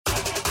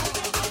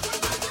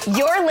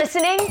You're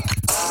listening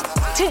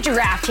to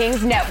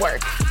DraftKings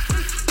Network.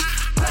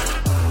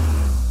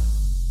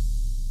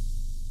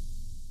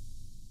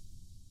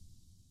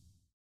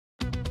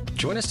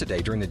 Join us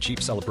today during the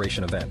Jeep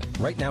Celebration event.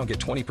 Right now, get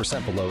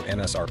 20% below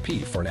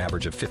MSRP for an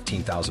average of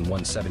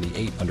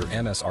 $15,178 under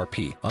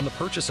MSRP on the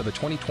purchase of a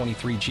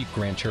 2023 Jeep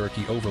Grand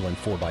Cherokee Overland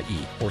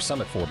 4xE or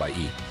Summit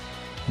 4xE.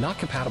 Not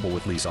compatible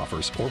with lease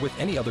offers or with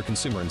any other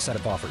consumer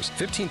incentive offers.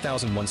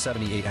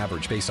 $15,178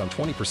 average based on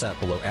 20%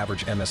 below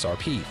average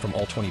MSRP from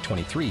all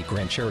 2023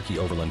 Grand Cherokee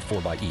Overland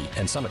 4xE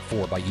and Summit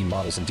 4xE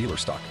models in dealer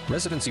stock.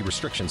 Residency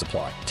restrictions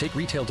apply. Take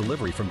retail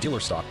delivery from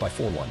dealer stock by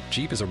 4/1.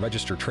 Jeep is a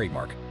registered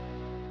trademark.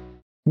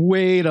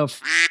 Wait a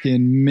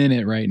fucking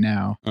minute right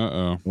now.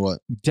 Uh-oh. What?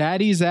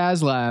 Daddy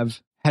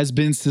Zaslav has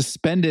been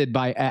suspended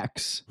by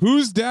X.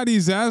 Who's Daddy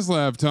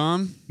Zaslav,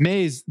 Tom?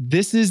 Maze,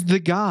 this is the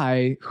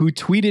guy who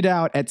tweeted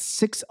out at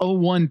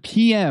 6:01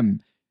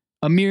 p.m.,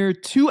 a mere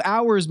 2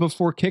 hours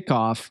before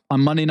kickoff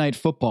on Monday Night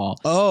Football.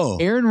 Oh.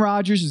 Aaron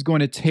Rodgers is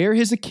going to tear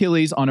his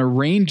Achilles on a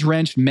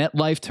rain-drenched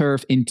MetLife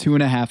turf in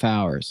 2.5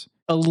 hours.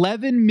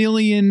 11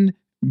 million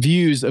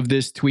views of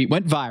this tweet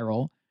went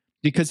viral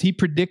because he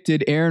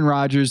predicted Aaron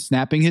Rodgers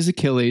snapping his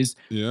Achilles.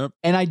 Yep.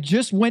 And I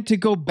just went to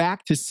go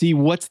back to see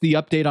what's the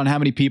update on how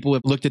many people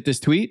have looked at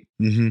this tweet.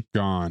 Mm-hmm.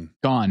 Gone.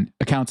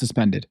 Account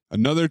suspended.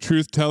 Another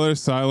truth teller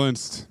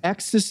silenced.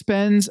 X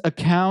suspends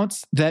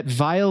accounts that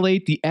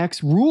violate the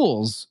X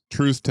rules.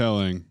 Truth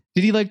telling.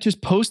 Did he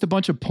just post a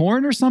bunch of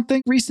porn or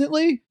something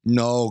recently?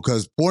 No,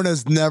 because porn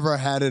has never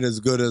had it as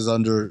good as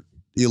under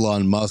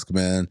Elon Musk,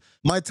 man.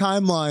 My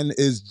timeline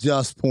is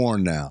just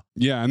porn now.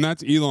 Yeah, and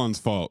that's Elon's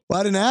fault. Well,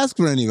 I didn't ask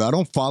for any of it. I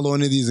don't follow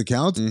any of these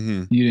accounts.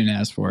 Mm-hmm. You didn't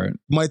ask for it.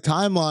 My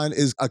timeline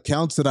is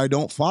accounts that I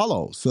don't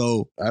follow.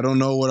 So I don't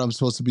know what I'm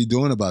supposed to be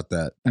doing about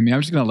that. I mean,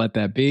 I'm just going to let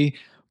that be.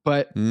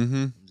 But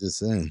Just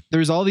saying.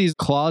 There's all these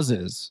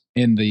clauses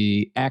in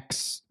the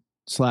X/Twitter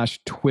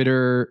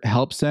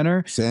help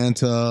center.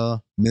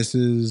 Santa,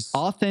 Mrs.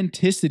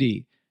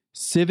 Authenticity.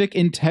 Civic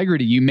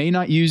integrity. You may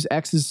not use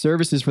X's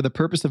services for the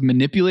purpose of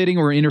manipulating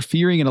or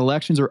interfering in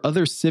elections or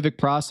other civic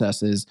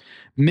processes,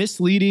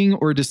 misleading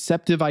or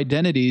deceptive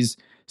identities,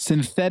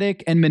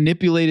 synthetic and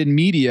manipulated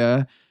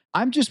media.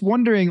 I'm just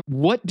wondering,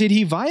 what did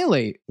he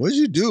violate? What did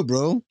you do,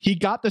 bro? He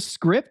got the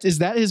script? Is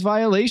that his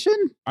violation?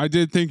 I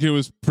did think it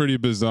was pretty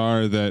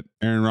bizarre that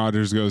Aaron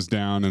Rodgers goes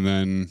down and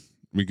then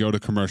we go to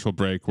commercial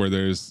break where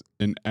there's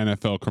an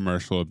NFL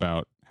commercial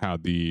about how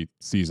the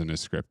season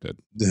is scripted.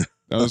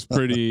 That was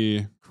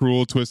pretty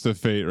cruel twist of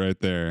fate right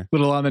there.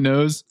 Little on the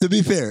nose. To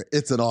be fair,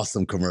 it's an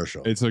awesome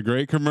commercial. It's a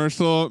great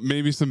commercial.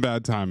 Maybe some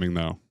bad timing,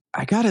 though.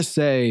 I gotta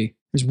say,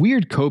 there's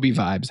weird Kobe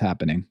vibes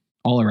happening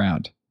all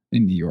around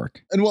in New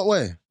York. In what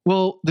way?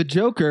 Well, the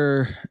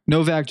Joker,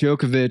 Novak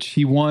Djokovic,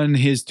 he won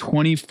his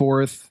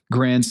 24th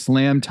Grand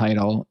Slam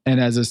title.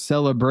 And as a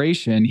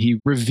celebration, he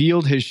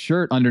revealed his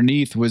shirt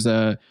underneath was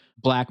a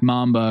Black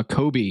Mamba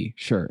Kobe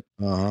shirt.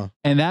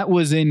 And that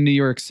was in New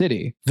York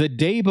City. The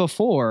day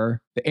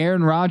before, the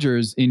Aaron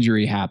Rodgers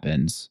injury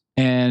happens.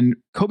 And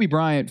Kobe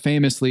Bryant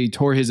famously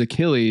tore his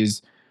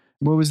Achilles.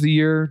 What was the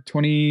year?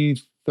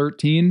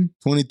 2013?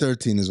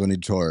 2013 is when he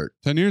tore it.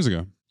 10 years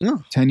ago. Yeah.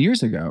 10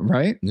 years ago,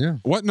 right? Yeah.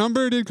 What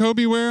number did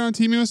Kobe wear on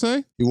Team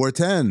USA? He wore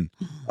 10.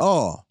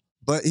 Oh,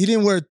 but he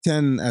didn't wear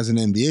 10 as an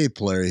NBA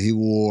player. He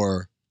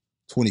wore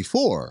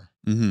 24.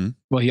 Mm-hmm.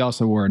 Well, he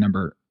also wore a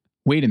number.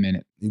 Wait a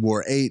minute. He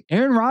wore 8.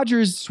 Aaron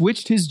Rodgers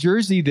switched his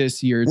jersey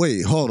this year.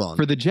 Wait, hold on.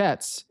 For the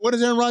Jets. What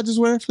does Aaron Rodgers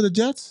wear for the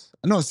Jets?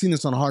 I know I've seen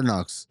this on Hard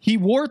Knocks. He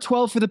wore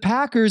 12 for the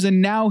Packers,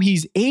 and now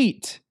he's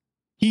 8.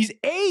 He's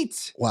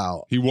 8.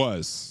 Wow. He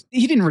was.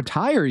 He didn't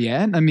retire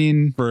yet. I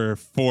mean, for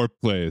 4th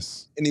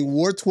place. And he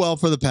wore 12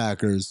 for the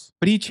Packers.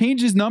 But he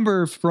changed his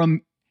number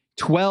from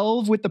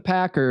 12 with the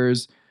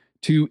Packers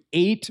to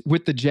 8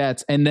 with the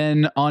Jets. And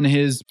then on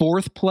his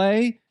 4th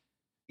play,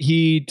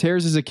 he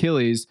tears his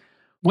Achilles.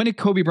 When did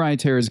Kobe Bryant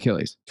tear his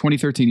Achilles?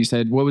 2013, you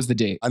said. What was the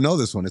date? I know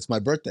this one. It's my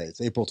birthday.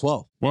 It's April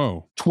 12th.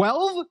 Whoa.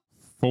 12?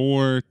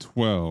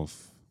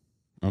 4/12.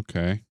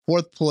 Okay.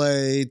 4th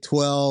play,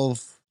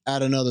 12.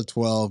 Add another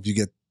 12. You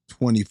get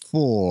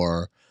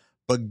 24.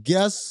 But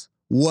guess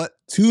what?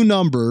 3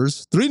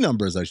 numbers,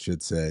 I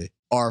should say,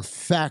 are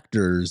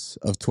factors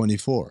of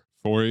 24.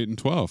 4, 8, and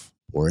 12.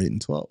 4, 8,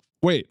 and 12.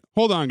 Wait,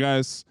 hold on,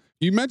 guys.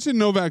 You mentioned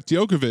Novak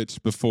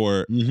Djokovic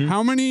before. Mm-hmm.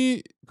 How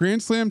many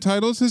Grand Slam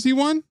titles has he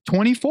won?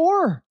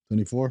 24.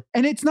 24.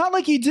 And it's not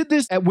like he did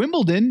this at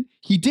Wimbledon.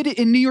 He did it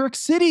in New York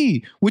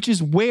City, which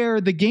is where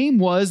the game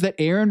was that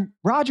Aaron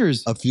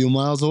Rodgers. A few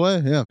miles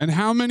away, yeah. And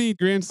how many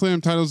Grand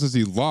Slam titles has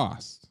he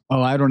lost?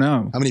 Oh, I don't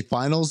know. How many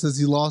finals has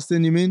he lost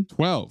in, you mean?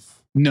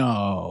 12.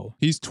 No.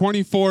 He's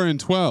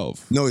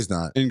 24-12. No, he's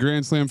not. In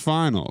Grand Slam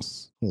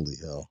finals. Holy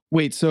hell.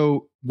 Wait,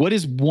 so what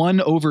is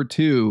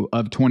 1/2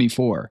 of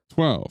 24?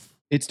 12.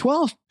 It's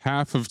 12.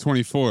 Half of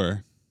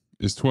 24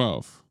 is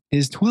 12.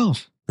 Is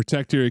 12.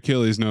 Protect your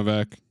Achilles,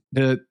 Novak.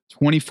 The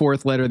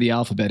 24th letter of the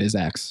alphabet is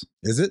X.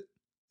 Is it?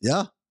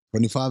 Yeah.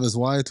 25 is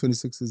Y,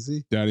 26 is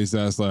Z. Daddy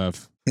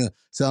Zaslav. Yeah.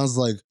 Sounds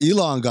like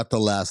Elon got the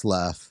last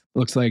laugh.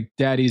 Looks like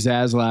Daddy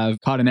Zaslav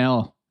caught an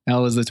L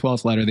L is the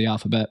 12th letter of the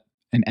alphabet.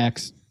 And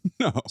X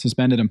No.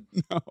 suspended him.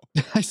 No.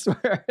 I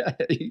swear.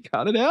 You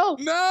got an L.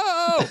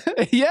 No.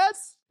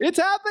 Yes, it's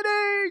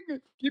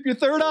happening. Keep your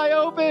third eye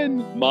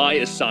open. My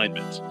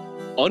assignment: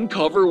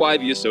 uncover why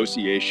the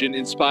association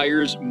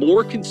inspires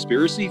more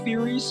conspiracy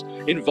theories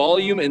in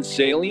volume and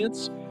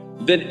salience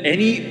than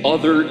any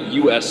other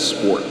U.S.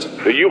 sport.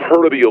 You've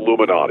heard of the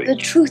Illuminati. The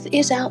truth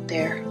is out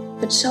there,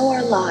 but so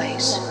are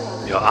lies.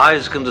 Your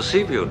eyes can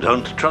deceive you.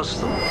 Don't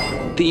trust them.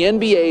 The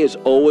NBA has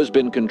always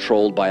been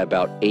controlled by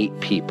about 8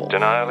 people.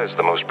 Denial is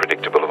the most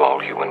predictable of all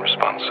human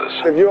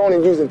responses. If you're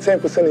only using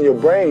 10% of your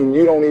brain,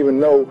 you don't even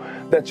know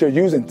that you're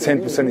using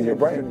 10% of your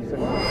brain.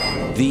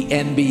 The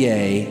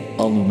NBA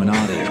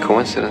Illuminati. If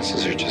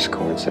coincidences are just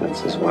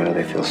coincidences, why do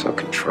they feel so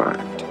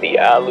contrived? The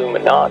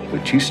Illuminati.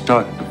 But you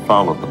start to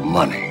follow the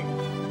money,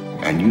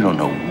 and you don't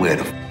know where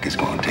the f*** it's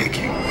going to take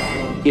you.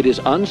 It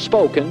is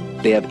unspoken.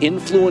 They have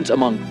influence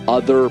among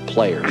other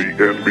players.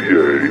 The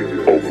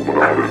NBA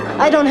Illuminati.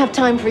 I don't have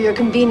time for your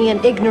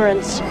convenient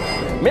ignorance.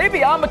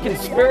 Maybe I'm a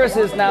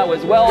conspiracist now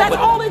as well. That's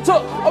all it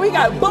took. Oh, we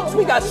got books,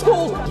 we got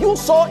schools. You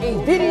saw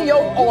a video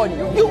on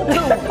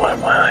YouTube. Why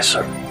my eyes,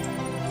 sir?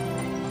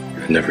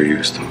 You've never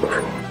used them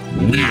before.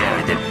 We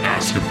are the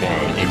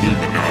Basketball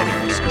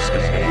Illuminati.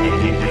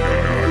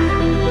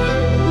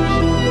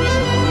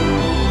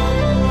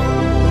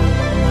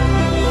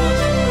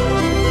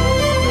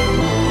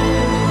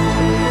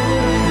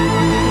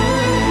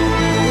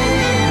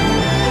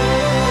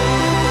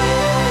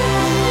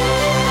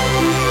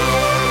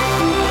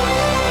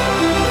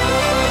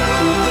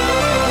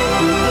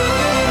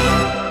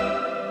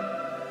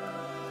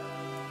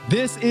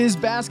 This is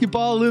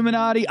Basketball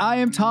Illuminati. I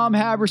am Tom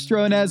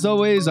Haberstroh, and as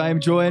always, I am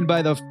joined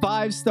by the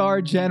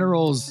 5-star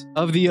generals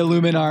of the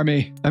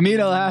Illuminarmy, Amin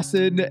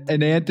Al-Hassan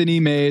and Anthony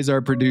Mays,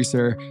 our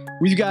producer.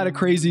 We've got a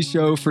crazy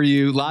show for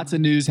you. Lots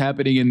of news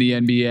happening in the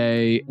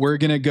NBA. We're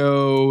going to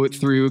go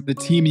through the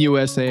Team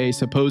USA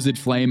supposed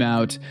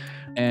flameout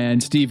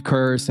and Steve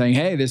Kerr saying,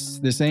 hey,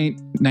 this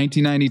ain't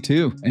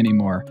 1992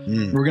 anymore.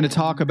 We're going to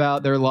talk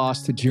about their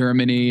loss to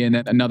Germany and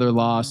another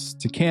loss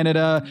to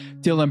Canada.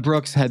 Dylan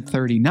Brooks had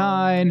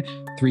 39.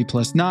 3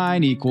 +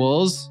 9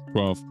 equals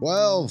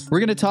 12. We're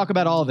going to talk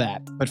about all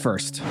that. But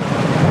first,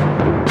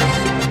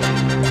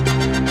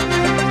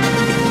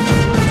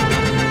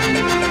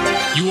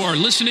 you are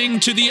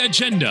listening to The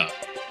Agenda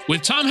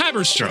with Tom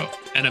Haberstroh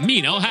and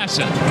Amin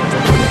Al-Hassan.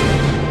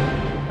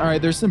 All right,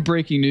 there's some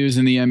breaking news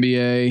in the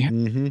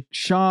NBA.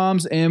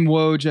 Shams and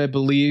Woj, I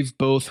believe,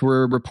 both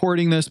were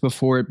reporting this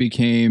before it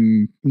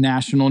became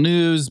national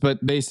news.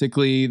 But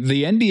basically,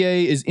 the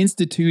NBA is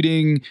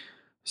instituting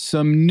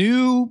some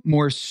new,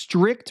 more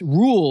strict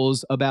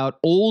rules about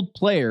old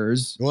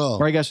players,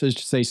 or I guess I should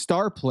say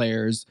star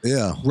players,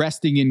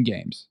 resting in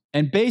games.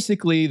 And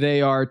basically,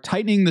 they are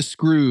tightening the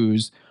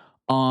screws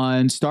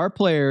on star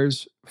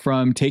players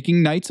from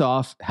taking nights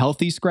off,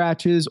 healthy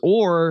scratches,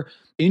 or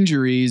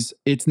injuries.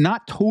 It's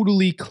not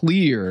totally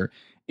clear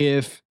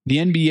if the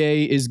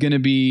NBA is going to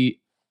be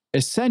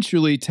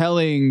essentially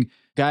telling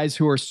guys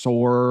who are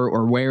sore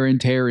or wear and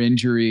tear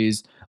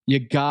injuries, you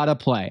gotta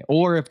play,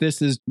 or if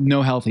this is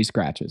no healthy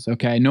scratches.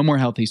 Okay, no more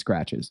healthy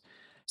scratches.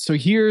 So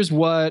here's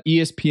what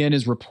ESPN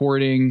is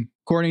reporting.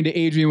 According to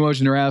Adrian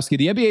Wojnarowski,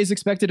 the NBA is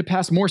expected to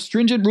pass more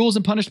stringent rules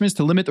and punishments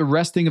to limit the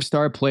resting of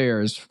star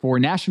players for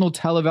national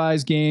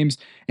televised games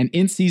and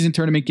in-season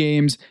tournament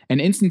games and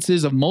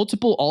instances of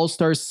multiple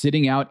all-stars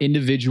sitting out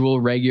individual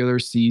regular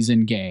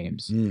season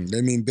games.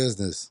 They mean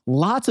business.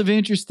 Lots of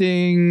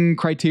interesting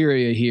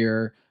criteria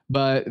here,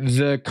 but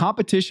the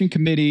competition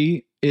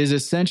committee is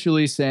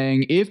essentially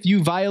saying if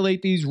you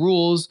violate these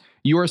rules,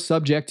 you are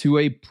subject to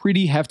a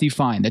pretty hefty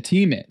fine. The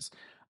team is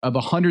of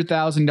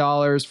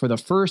 $100,000 for the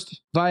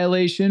first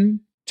violation,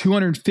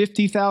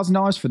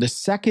 $250,000 for the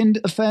second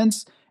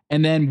offense,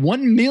 and then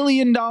 $1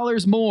 million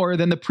more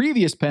than the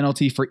previous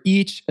penalty for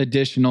each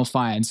additional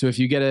fine. So if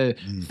you get a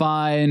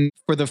fine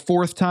for the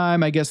fourth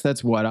time, I guess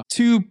that's what? A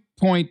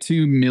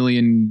 $2.2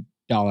 million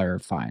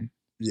fine.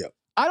 Yeah.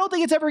 I don't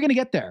think it's ever going to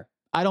get there.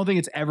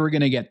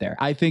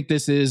 I think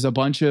this is a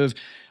bunch of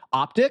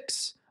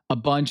optics, a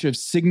bunch of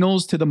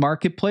signals to the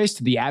marketplace,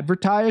 to the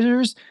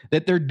advertisers,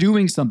 that they're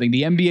doing something.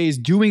 The NBA is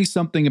doing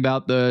something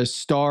about the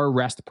star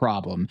rest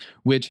problem,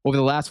 which over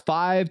the last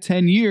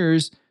 5-10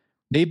 years,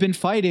 they've been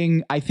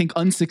fighting, I think,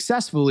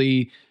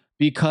 unsuccessfully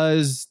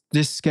because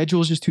this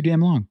schedule is just too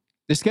damn long.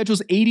 The schedule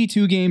is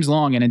 82 games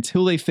long, and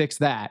until they fix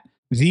that,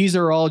 these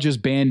are all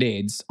just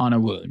Band-Aids on a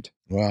wound.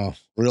 Wow.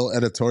 Real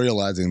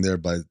editorializing there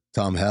by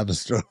Tom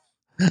Haberstroh.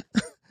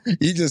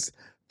 You just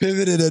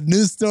pivoted a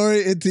news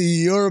story into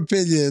your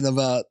opinion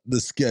about the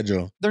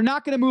schedule. They're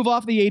not going to move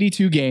off the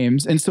 82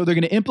 games, and so they're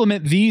going to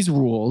implement these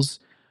rules.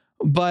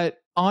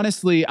 But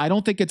honestly, I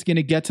don't think it's going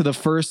to get to the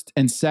first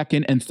and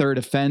second and third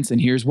offense,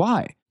 and here's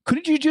why.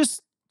 Couldn't you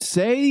just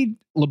say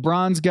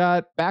LeBron's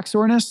got back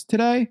soreness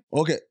today?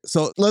 Okay,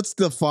 so let's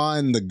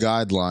define the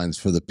guidelines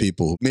for the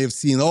people who may have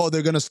seen,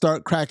 they're going to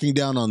start cracking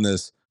down on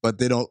this, but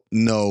they don't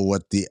know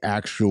what the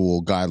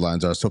actual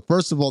guidelines are. So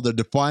first of all, they're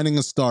defining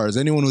a star as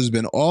anyone who's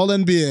been all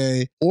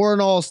NBA or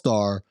an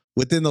all-star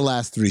within the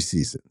last 3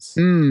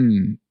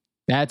 seasons.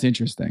 That's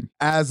interesting.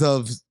 As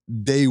of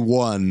day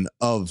 1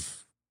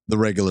 of the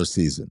regular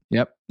season.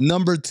 Yep.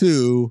 Number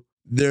 2,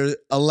 they're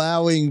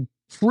allowing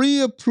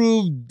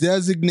pre-approved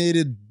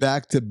designated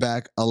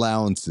back-to-back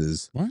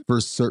allowances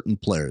for certain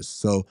players.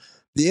 So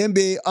the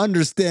NBA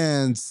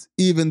understands,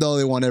 even though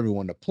they want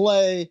everyone to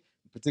play,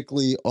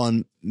 particularly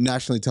on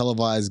nationally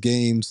televised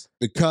games,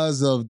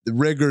 because of the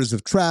rigors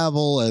of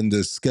travel and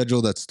the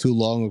schedule that's too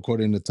long,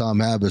 according to Tom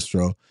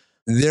Haberstroh,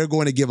 they're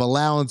going to give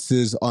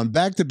allowances on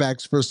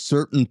back-to-backs for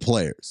certain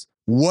players.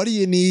 What do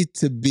you need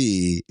to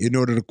be in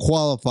order to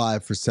qualify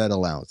for said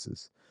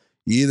allowances?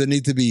 You either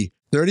need to be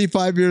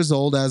 35 years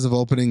old as of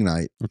opening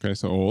night. Okay,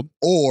 so old.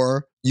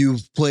 Or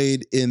you've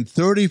played in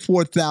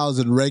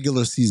 34,000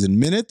 regular season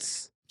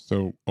minutes.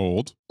 So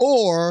old.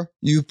 Or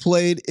you've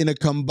played in a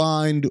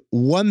combined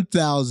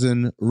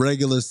 1,000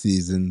 regular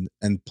season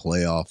and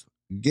playoff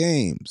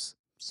games.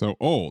 So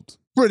old.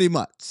 Pretty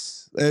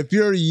much. If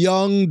you're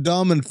young,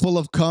 dumb, and full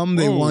of cum,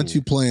 they want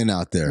you playing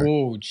out there.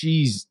 Oh,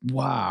 geez.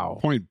 Wow.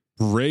 Point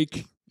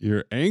break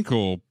your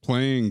ankle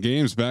playing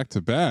games back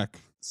to back.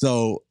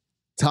 So,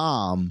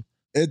 Tom,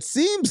 it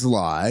seems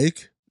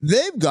like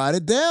they've got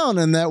it down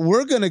and that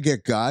we're going to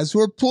get guys who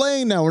are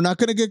playing now. We're not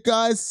going to get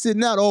guys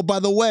sitting out. Oh, by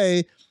the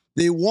way,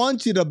 they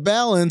want you to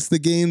balance the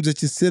games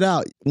that you sit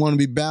out. You want to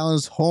be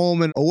balanced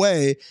home and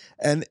away.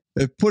 And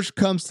if push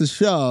comes to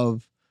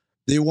shove,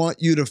 they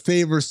want you to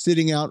favor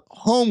sitting out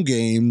home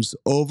games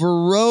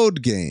over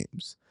road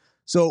games.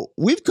 So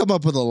we've come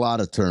up with a lot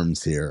of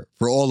terms here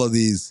for all of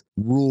these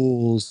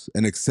rules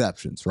and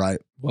exceptions, right?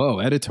 Whoa,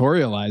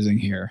 editorializing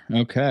here.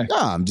 Okay. No,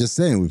 I'm just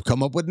saying we've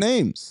come up with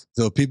names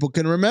so people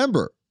can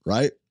remember,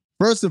 right?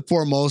 First and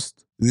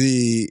foremost,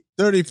 the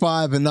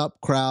 35 and up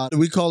crowd.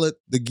 We call it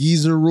the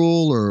geezer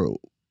rule, or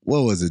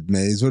what was it,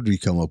 Maze? What did we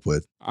come up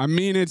with? I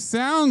mean, it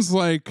sounds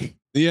like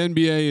the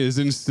NBA has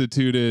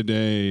instituted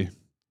a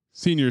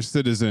senior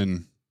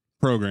citizen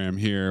program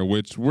here,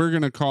 which we're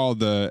going to call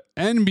the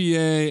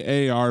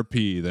NBA ARP,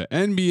 the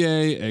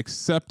NBA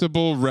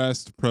Acceptable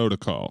Rest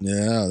Protocol.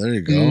 Yeah, there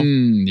you go.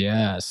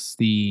 Yes,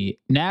 the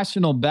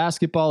National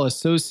Basketball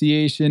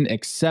Association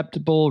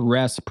Acceptable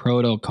Rest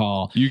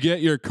Protocol. You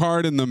get your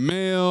card in the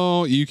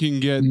mail. You can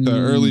get the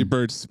early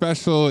bird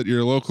special at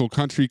your local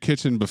country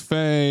kitchen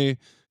buffet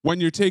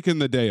when you're taking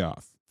the day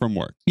off from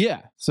work.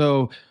 Yeah,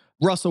 so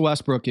Russell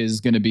Westbrook is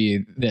going to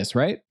be this,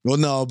 right? Well,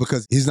 no,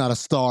 because he's not a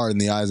star in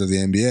the eyes of the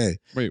NBA.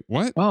 Wait,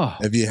 what? Oh,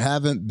 If you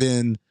haven't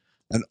been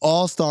an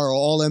all-star or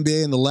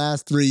all-NBA in the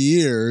last 3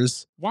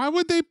 years. Why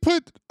would they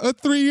put a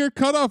 3-year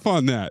cutoff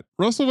on that?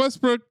 Russell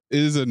Westbrook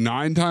is a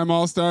 9-time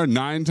all-star,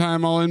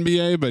 9-time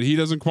all-NBA, but he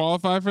doesn't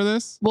qualify for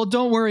this? Well,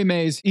 don't worry,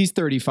 Maze. He's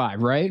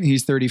 35, right?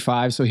 He's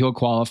 35, so he'll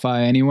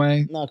qualify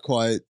anyway. Not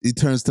quite. He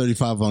turns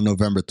 35 on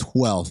November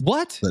 12th.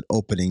 What? But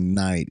opening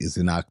night is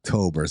in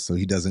October, so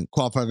he doesn't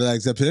qualify for that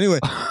exception anyway.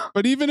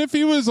 But even if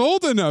he was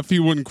old enough, he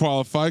wouldn't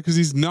qualify because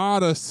he's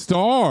not a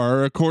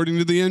star according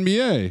to the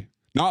NBA.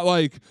 Not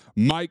like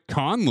Mike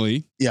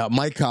Conley. Yeah,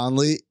 Mike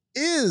Conley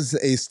is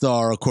a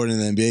star according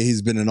to the NBA.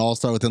 He's been an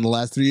all-star within the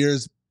last 3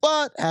 years.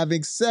 But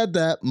having said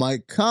that,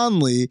 Mike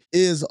Conley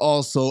is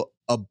also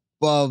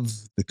above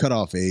the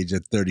cutoff age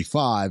at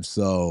 35.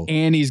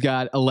 And he's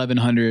got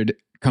 1,100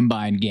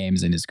 combined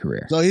games in his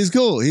career. So he's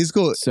cool. He's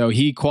cool. So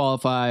he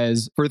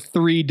qualifies for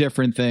 3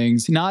 different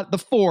things, not the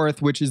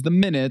 4th, which is the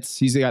minutes.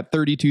 He's got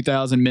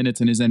 32,000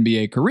 minutes in his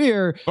NBA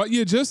career. But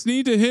you just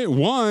need to hit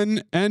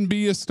one and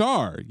be a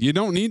star. You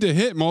don't need to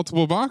hit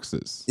multiple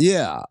boxes.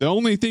 Yeah. The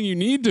only thing you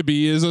need to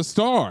be is a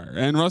star.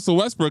 And Russell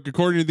Westbrook,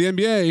 according to the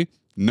NBA,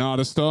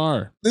 not a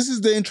star. This is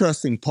the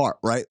interesting part,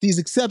 right? These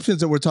exceptions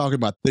that we're talking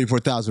about,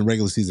 34,000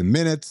 regular season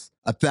minutes,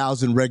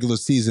 1,000 regular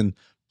season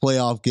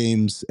playoff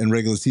games and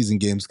regular season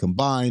games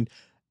combined,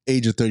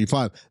 age of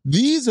 35.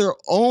 These are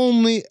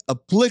only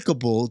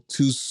applicable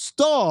to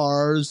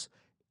stars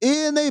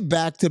in a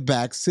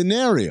back-to-back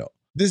scenario.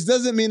 This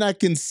doesn't mean I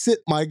can sit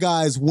my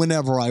guys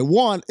whenever I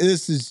want.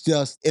 This is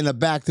just in a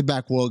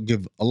back-to-back we'll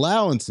give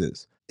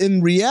allowances.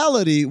 In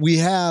reality, we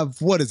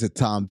have, what is it,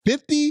 Tom?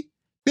 50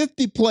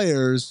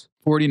 players.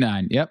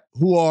 49, yep.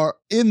 Who are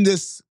in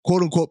this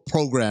quote-unquote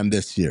program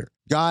this year.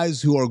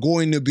 Guys who are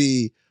going to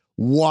be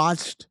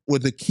watched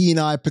with a keen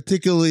eye,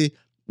 particularly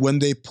when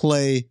they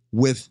play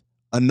with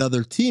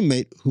another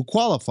teammate who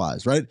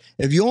qualifies, right?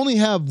 If you only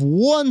have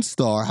one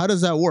star, how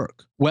does that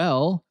work?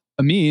 Well,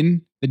 I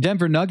mean, the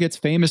Denver Nuggets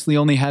famously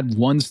only had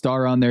one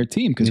star on their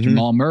team because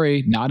Jamal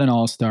Murray, not an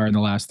all-star in the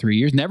last 3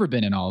 years, never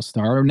been an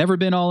all-star or never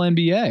been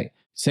all-NBA.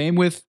 Same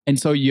with, and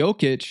so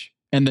Jokic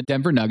and the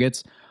Denver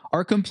Nuggets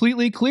are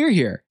completely clear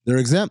here. They're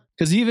exempt.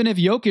 Because even if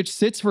Jokic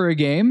sits for a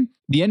game,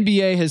 the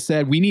NBA has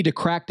said we need to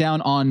crack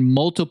down on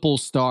multiple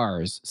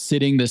stars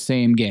sitting the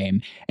same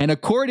game. And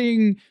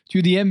according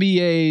to the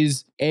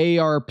NBA's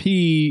ARP,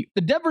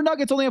 the Denver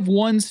Nuggets only have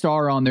one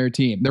star on their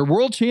team. They're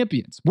world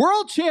champions.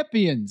 World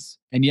champions!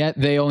 And yet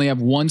they only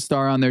have one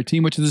star on their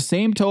team, which is the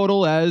same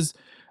total as,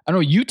 I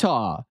don't know,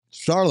 Utah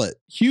Charlotte.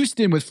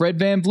 Houston with Fred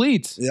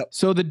VanVleet. Yep.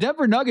 So the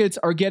Denver Nuggets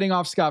are getting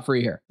off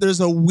scot-free here.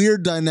 There's a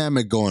weird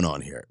dynamic going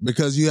on here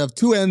because you have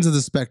two ends of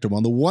the spectrum.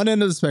 On the one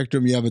end of the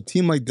spectrum, you have a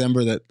team like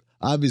Denver that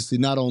obviously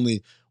not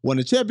only won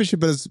a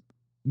championship, but has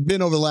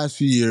been over the last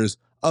few years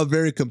a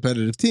very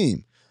competitive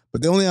team.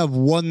 But they only have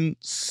one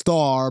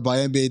star by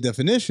NBA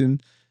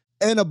definition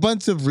and a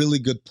bunch of really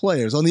good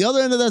players. On the other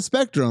end of that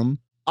spectrum,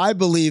 I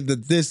believe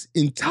that this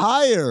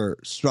entire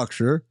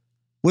structure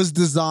was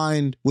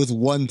designed with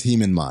one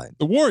team in mind.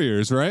 The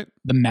Warriors, right?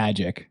 The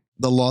Magic.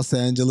 The Los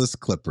Angeles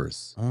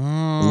Clippers. Oh.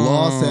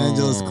 Los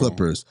Angeles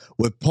Clippers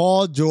with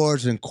Paul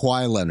George and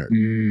Kawhi Leonard.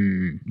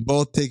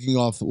 Both taking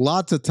off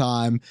lots of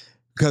time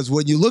because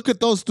when you look at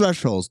those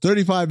thresholds,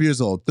 35 years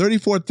old,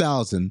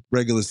 34,000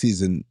 regular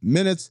season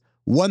minutes,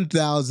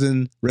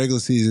 1,000 regular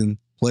season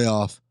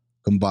playoff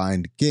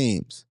combined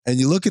games. And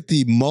you look at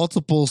the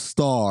multiple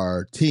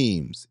star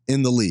teams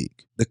in the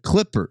league, the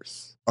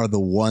Clippers are the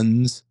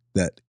ones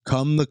that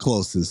come the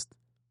closest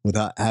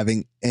without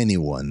having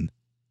anyone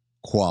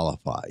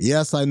qualify.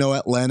 Yes, I know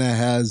Atlanta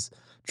has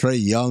Trae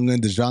Young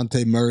and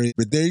DeJounte Murray,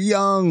 but they're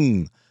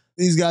young.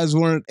 These guys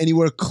weren't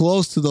anywhere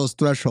close to those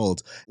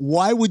thresholds.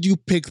 Why would you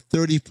pick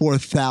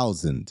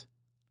 34,000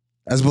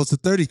 as opposed to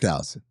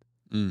 30,000?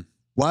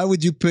 Why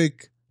would you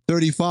pick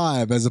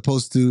 35 as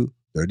opposed to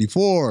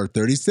 34,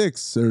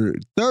 36, or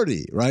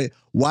 30, right?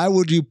 Why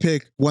would you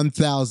pick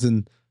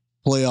 1,000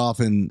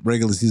 playoff and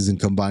regular season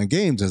combined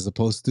games as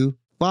opposed to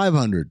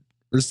 500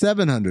 or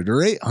 700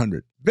 or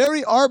 800?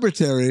 Very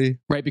arbitrary.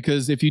 Right,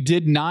 because if you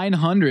did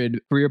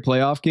 900 for your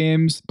playoff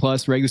games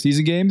plus regular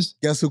season games,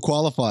 guess who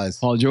qualifies?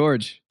 Paul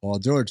George. Paul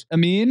George. I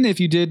mean, if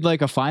you did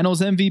like a finals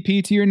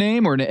MVP to your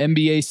name or an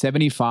NBA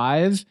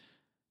 75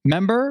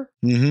 member,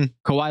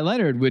 Kawhi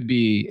Leonard would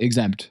be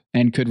exempt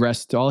and could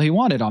rest all he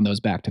wanted on those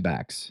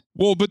back-to-backs.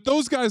 Well, but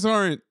those guys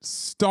aren't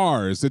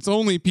stars. It's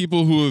only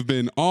people who have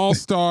been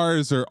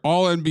all-stars or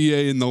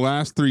all-NBA in the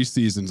last 3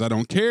 seasons. I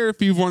don't care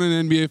if you've won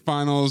an NBA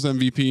Finals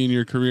MVP in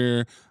your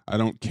career. I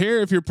don't care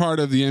if you're part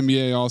of the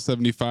NBA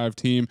All-75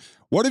 team.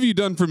 What have you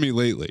done for me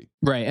lately?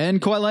 Right.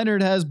 And Kawhi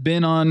Leonard has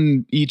been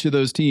on each of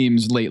those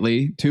teams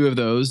lately, 2 of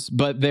those,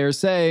 but they're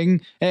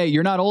saying, hey,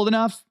 you're not old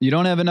enough. You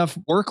don't have enough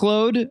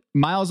workload,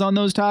 miles on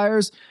those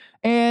tires.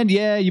 And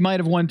yeah, you might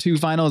have won 2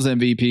 finals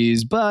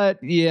MVPs,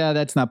 but yeah,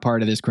 that's not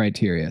part of this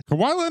criteria.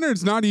 Kawhi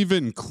Leonard's not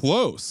even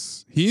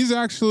close. He's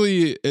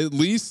actually at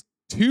least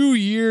 2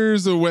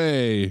 years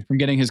away from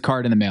getting his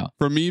card in the mail,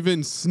 from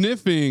even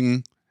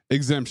sniffing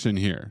exemption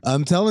here.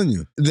 I'm telling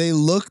you, they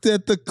looked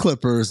at the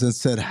Clippers and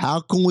said, how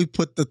can we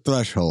put the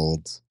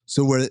thresholds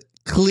so where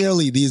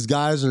clearly these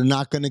guys are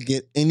not going to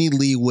get any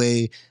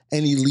leeway,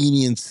 any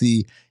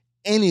leniency,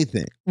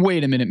 anything.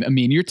 Wait a minute. I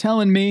mean, you're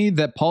telling me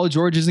that Paul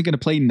George isn't going to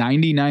play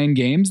 99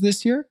 games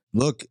this year?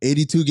 Look,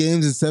 82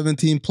 games and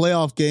 17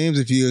 playoff games.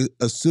 If you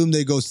assume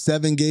they go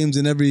 7 games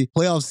in every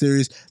playoff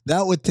series,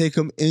 that would take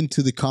them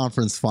into the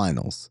conference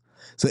finals.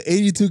 So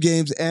 82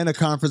 games and a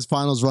conference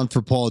finals run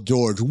for Paul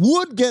George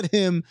would get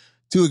him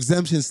to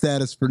exemption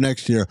status for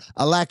next year.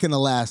 Alack and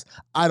alas,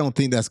 I don't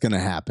think that's going to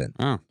happen.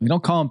 Oh. You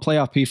don't call him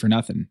playoff P for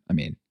nothing. I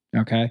mean,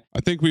 okay. I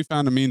think we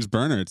found a means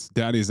burner. It's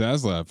Daddy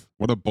Zaslav.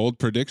 What a bold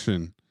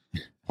prediction.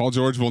 Paul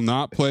George will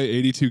not play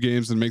 82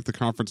 games and make the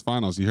conference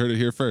finals. You heard it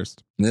here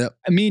first. Yep.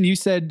 I mean, you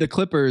said the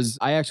Clippers.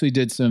 I actually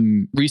did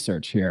some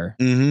research here.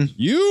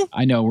 You?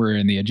 I know we're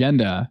in the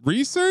agenda.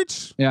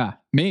 Research? Yeah,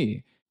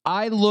 me.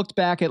 I looked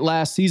back at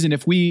last season.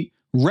 If we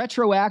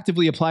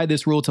retroactively applied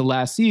this rule to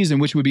last season,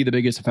 which would be the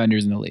biggest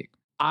offenders in the league?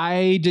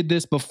 I did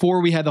this before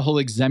we had the whole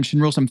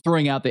exemption rule. So I'm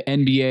throwing out the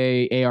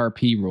NBA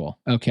ARP rule.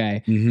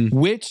 Okay.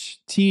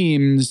 Which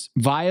teams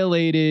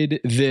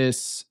violated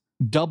this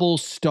double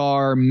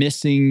star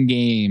missing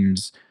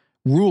games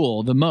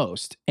rule the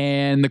most?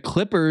 And the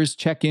Clippers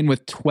check in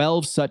with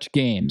 12 such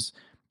games.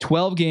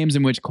 12 games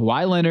in which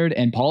Kawhi Leonard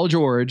and Paul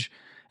George.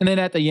 And then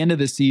at the end of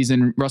the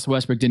season, Russell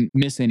Westbrook didn't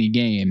miss any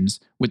games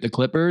with the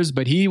Clippers,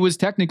 but he was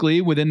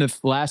technically within the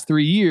last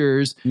 3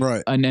 years,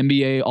 an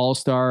NBA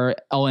All-Star,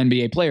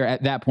 All-NBA player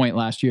at that point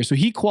last year. So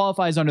he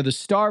qualifies under the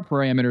star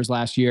parameters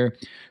last year.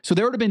 So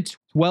there would have been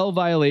 12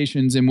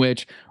 violations in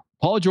which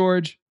Paul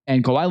George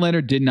and Kawhi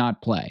Leonard did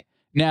not play.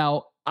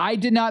 Now, I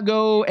did not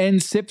go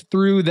and sift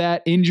through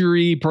that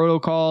injury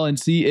protocol and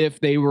see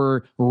if they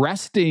were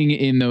resting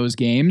in those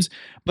games.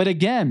 But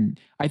again,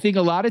 I think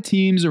a lot of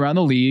teams around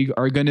the league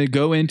are going to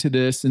go into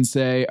this and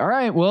say, all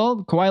right,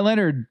 well, Kawhi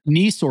Leonard,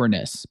 knee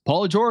soreness,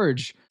 Paul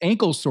George,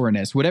 ankle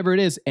soreness, whatever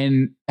it is,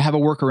 and have a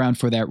workaround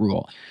for that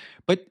rule.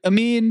 But I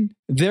mean,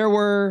 there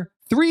were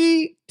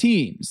 3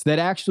 teams that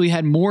actually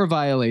had more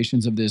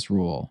violations of this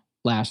rule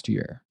last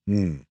year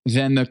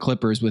than the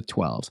Clippers with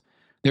 12.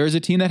 There was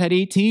a team that had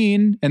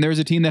 18, and there was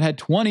a team that had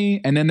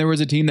 20, and then there was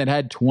a team that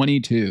had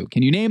 22.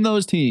 Can you name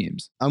those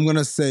teams? I'm going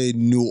to say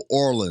New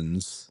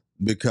Orleans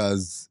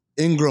because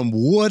Ingram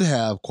would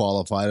have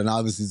qualified, and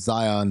obviously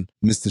Zion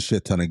missed a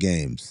shit ton of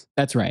games.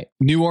 That's right.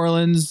 New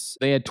Orleans,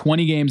 they had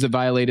 20 games that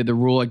violated the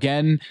rule.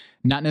 Again,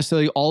 Not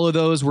necessarily all of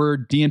those were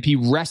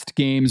DNP rest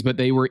games, but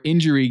they were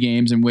injury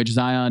games in which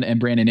Zion and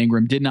Brandon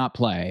Ingram did not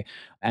play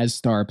as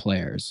star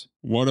players.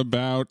 What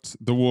about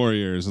the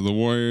Warriors? Are the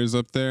Warriors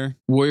up there?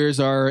 Warriors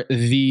are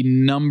the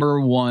number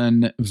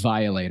one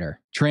violator,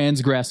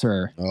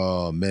 transgressor.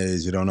 Oh,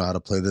 Maze, you don't know how to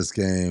play this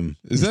game.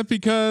 Is that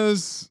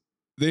because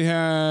they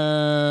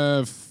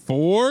have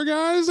 4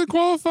 guys that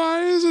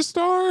qualify as a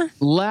star?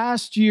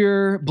 Last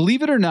year,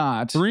 believe it or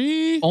not,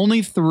 3?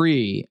 Only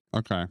 3.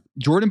 Okay.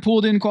 Jordan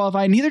Poole didn't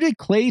qualify. Neither did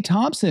Klay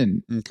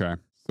Thompson. Okay.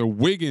 So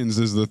Wiggins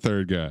is the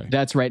 3rd guy.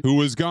 That's right. Who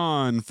was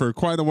gone for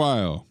quite a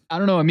while. I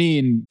don't know. I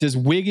mean, does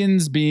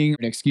Wiggins being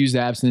an excused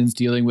absence,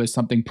 dealing with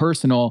something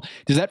personal,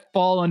 does that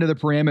fall under the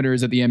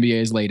parameters that the NBA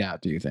has laid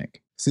out, do you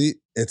think? See,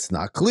 it's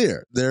not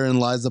clear. Therein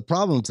lies the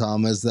problem,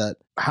 Tom, is that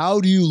how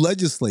do you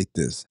legislate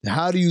this?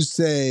 How do you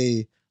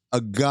say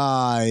a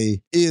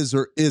guy is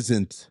or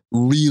isn't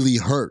really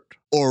hurt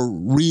or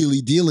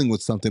really dealing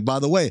with something? By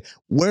the way,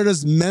 where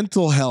does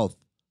mental health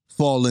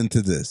fall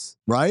into this,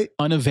 right?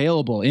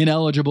 Unavailable,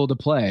 ineligible to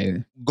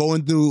play.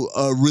 Going through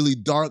a really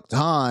dark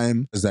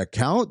time. Does that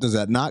count? Does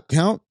that not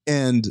count?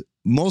 And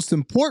most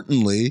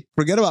importantly,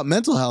 forget about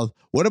mental health.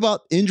 What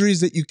about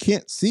injuries that you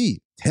can't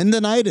see?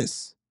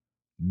 Tendonitis,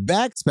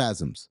 back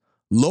spasms,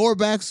 lower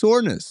back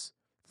soreness,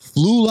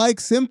 flu-like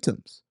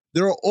symptoms.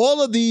 There are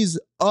all of these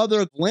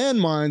other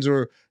landmines,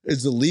 or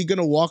is the league going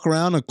to walk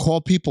around and call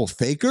people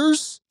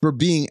fakers for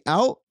being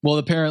out? Well,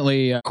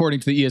 apparently, according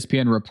to the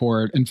ESPN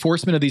report,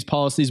 enforcement of these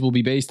policies will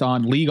be based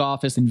on league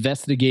office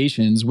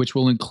investigations, which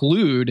will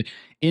include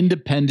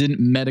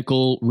independent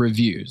medical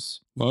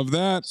reviews. Love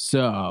that.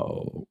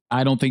 So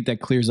I don't think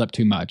that clears up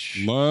too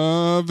much.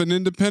 Love an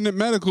independent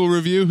medical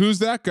review. Who's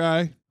that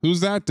guy? Who's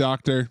that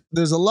doctor?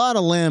 There's a lot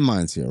of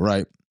landmines here,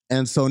 right?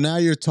 And so now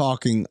you're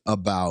talking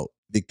about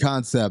the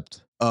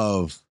concept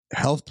of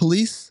health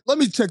police. Let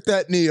me check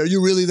that knee. Are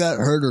you really that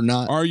hurt or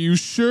not? Are you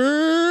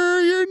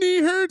sure your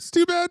knee hurts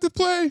too bad to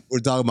play? We're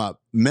talking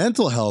about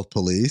mental health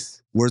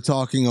police. We're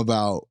talking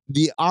about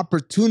the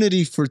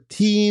opportunity for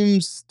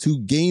teams to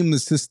game the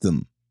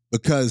system.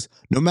 Because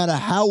no matter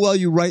how well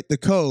you write the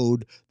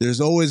code, there's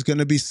always going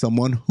to be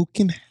someone who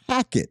can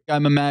hack it.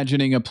 I'm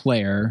imagining a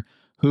player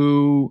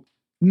who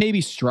maybe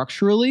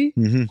structurally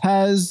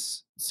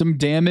has some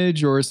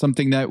damage or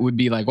something that would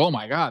be like, oh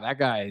my God, that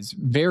guy is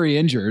very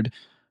injured,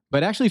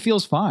 but actually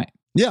feels fine.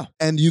 Yeah.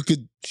 And you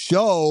could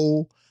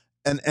show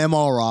an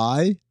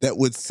MRI that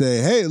would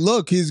say, hey,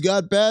 look, he's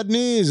got bad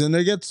knees and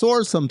they get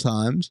sore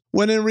sometimes,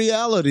 when in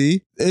reality,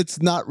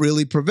 it's not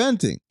really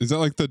preventing. Is that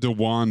like the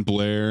DeJuan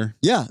Blair?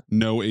 Yeah.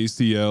 No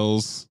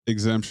ACLs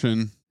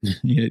exemption?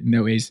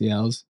 No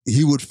ACLs.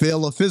 He would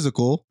fail a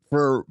physical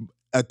for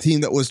a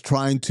team that was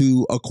trying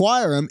to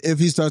acquire him if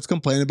he starts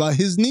complaining about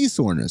his knee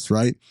soreness,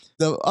 right?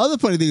 The other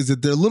funny thing is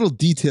that there are little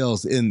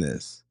details in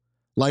this.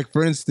 Like,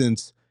 for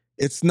instance,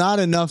 it's not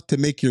enough to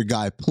make your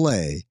guy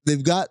play.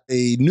 They've got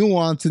a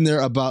nuance in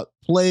there about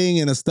playing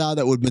in a style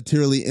that would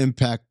materially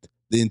impact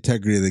the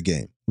integrity of the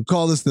game. We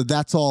call this the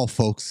that's all,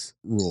 folks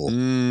rule.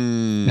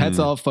 That's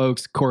all,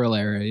 folks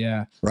corollary,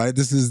 yeah. Right?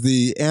 This is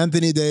the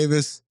Anthony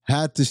Davis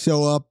had to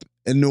show up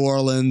in New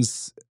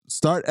Orleans,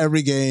 start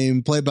every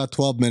game, play about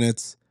 12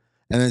 minutes,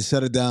 and then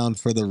shut it down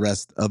for the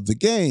rest of the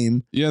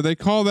game. Yeah, they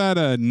call that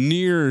a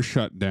near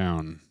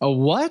shutdown. A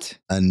what?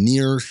 A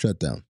near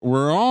shutdown.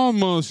 We're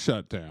almost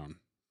shut down,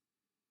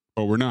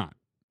 but we're not.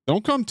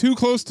 Don't come too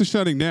close to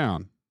shutting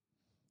down,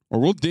 or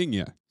we'll ding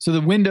you. So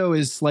the window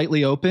is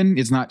slightly open.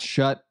 It's not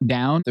shut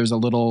down. There's a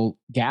little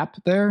gap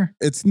there.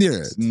 It's near it.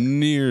 It's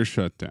near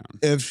shutdown.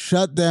 If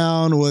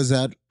shutdown was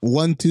at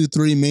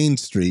 123 Main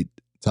Street,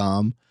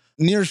 Tom,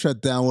 near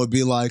shutdown would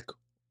be like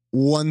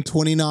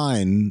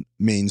 129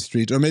 Main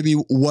Street, or maybe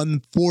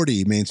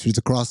 140 Main Street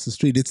across the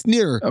street. It's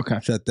near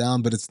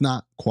shutdown, but it's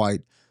not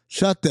quite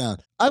shutdown.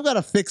 I've got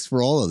a fix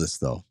for all of this,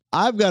 though.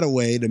 I've got a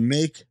way to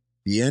make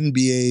the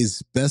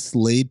NBA's best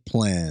laid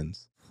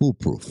plans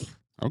foolproof.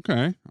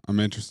 Okay, I'm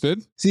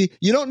interested. See,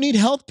 you don't need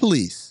health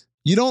police.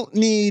 You don't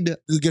need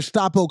the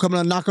Gestapo coming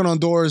on, knocking on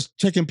doors,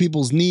 checking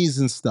people's knees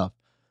and stuff.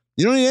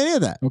 You don't need any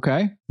of that.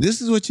 Okay.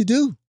 This is what you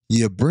do.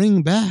 You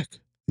bring back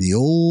the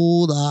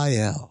old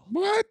IL.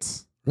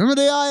 What? Remember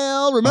the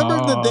IL? Remember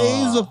the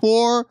days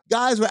before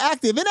guys were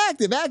active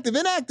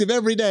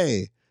every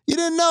day? You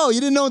didn't know. You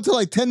didn't know until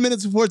like 10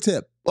 minutes before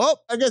tip. Oh,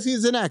 I guess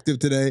he's inactive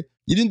today.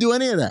 You didn't do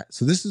any of that.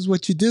 So this is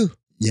what you do.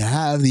 You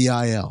have the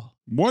IL.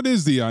 What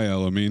is the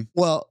IL, I mean?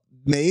 Well,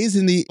 Mays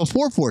in the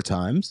before 4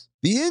 times,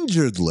 the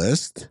injured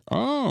list.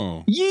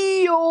 Oh.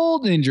 Ye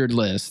old injured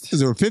list. Because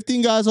there were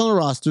 15 guys on the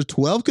roster,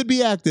 12 could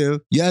be active.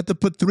 You had to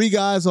put 3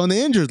 guys on the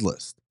injured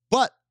list.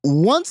 But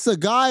once a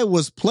guy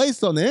was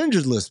placed on the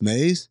injured list,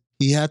 Mays,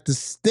 he had to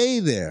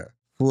stay there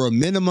for a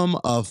minimum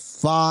of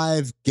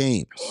 5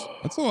 games.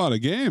 That's a lot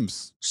of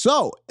games.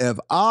 So if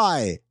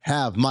I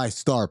have my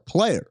star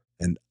player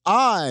and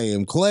I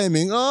am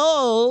claiming,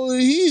 oh,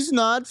 he's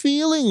not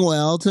feeling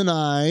well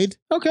tonight.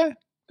 Okay,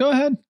 go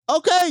ahead.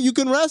 Okay, you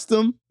can rest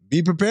him.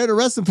 Be prepared to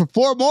rest him for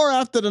 4 more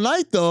after the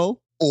night, though.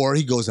 Or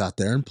he goes out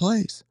there and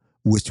plays.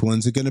 Which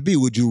one's it going to be?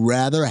 Would you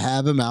rather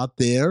have him out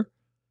there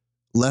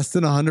less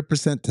than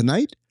 100%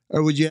 tonight?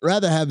 Or would you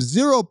rather have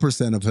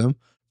 0% of him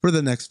for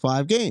the next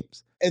 5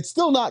 games? It's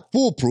still not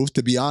foolproof,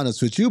 to be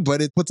honest with you,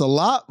 but it puts a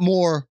lot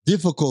more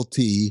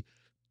difficulty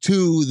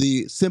to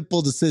the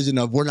simple decision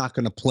of we're not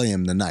going to play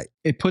him tonight.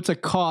 It puts a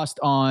cost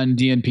on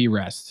DNP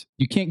rest.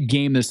 You can't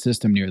game the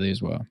system nearly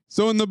as well.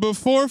 So in the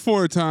before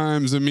 4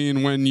 times, I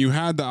mean, when you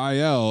had the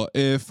IL,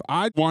 if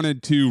I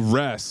wanted to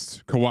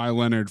rest Kawhi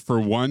Leonard for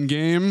 1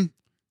 game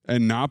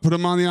and not put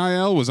him on the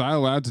IL, was I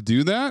allowed to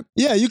do that?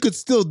 Yeah, you could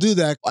still do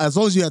that as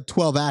long as you had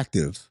 12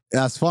 active.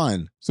 That's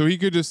fine. So he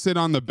could just sit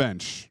on the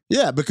bench.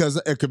 Yeah, because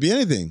it could be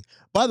anything.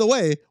 By the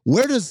way,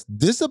 where does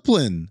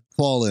discipline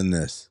fall in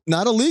this?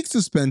 Not a league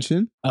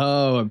suspension.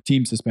 Oh, a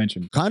team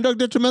suspension. Conduct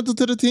detrimental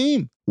to the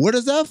team. Where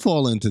does that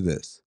fall into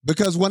this?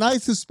 Because when I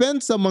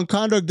suspend someone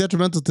conduct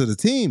detrimental to the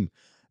team,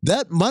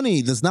 that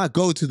money does not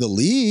go to the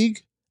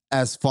league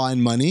as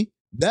fine money.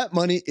 That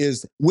money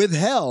is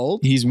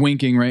withheld. He's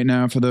winking right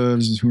now for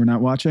those who are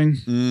not watching.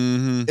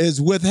 Mm-hmm. Is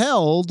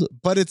withheld,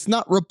 but it's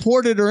not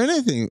reported or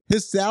anything.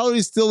 His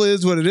salary still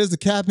is what it is. The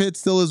cap hit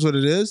still is what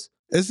it is.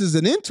 This is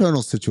an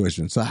internal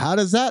situation. So how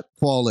does that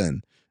fall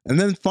in? And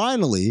then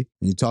finally,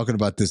 you're talking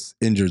about this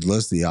injured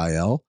list, the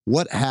IL,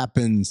 what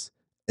happens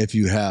if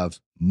you have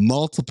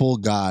multiple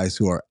guys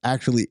who are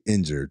actually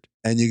injured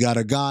and you got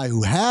a guy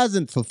who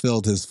hasn't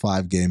fulfilled his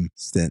 5-game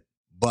stint,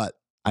 but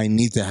I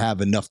need to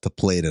have enough to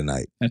play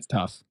tonight? That's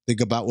tough.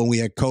 Think about when we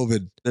had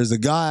COVID. There's a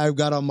guy I've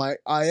got on my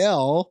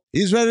IL.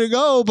 He's ready to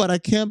go, but I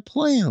can't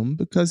play him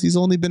because he's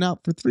only been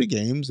out for 3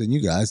 games, and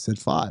you guys said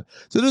 5.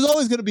 So there's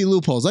always going to be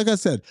loopholes. Like I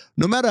said,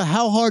 no matter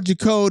how hard you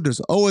code, there's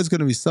always going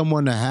to be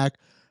someone to hack.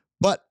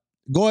 But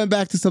going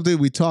back to something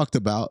we talked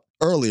about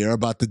earlier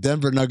about the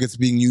Denver Nuggets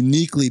being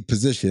uniquely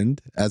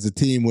positioned as a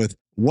team with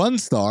 1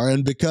 star,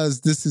 and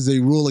because this is a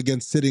rule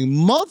against sitting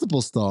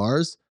multiple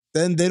stars,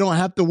 then they don't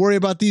have to worry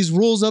about these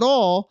rules at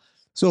all.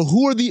 So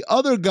who are the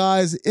other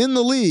guys in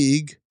the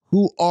league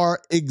who are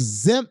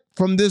exempt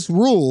from this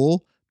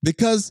rule?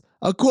 Because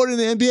according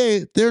to the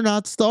NBA, they're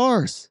not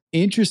stars.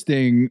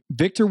 Interesting.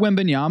 Victor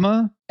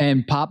Wembanyama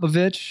and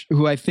Popovich,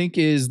 who I think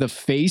is the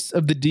face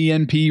of the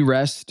DNP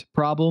rest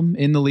problem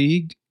in the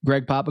league,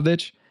 Greg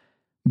Popovich,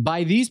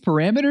 by these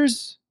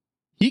parameters,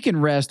 he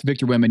can rest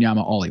Victor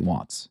Wembanyama all he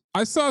wants.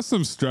 I saw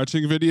some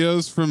stretching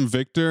videos from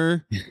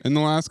Victor in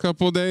the last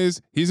couple of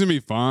days. He's going to be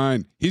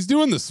fine. He's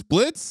doing the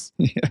splits.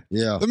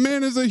 Yeah. The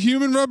man is a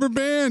human rubber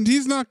band.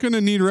 He's not going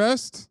to need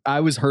rest. I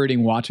was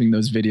hurting watching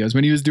those videos.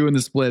 When he was doing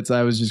the splits,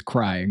 I was just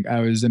crying. I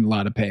was in a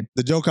lot of pain.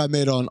 The joke I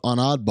made on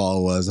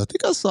Oddball was, I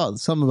think I saw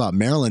something about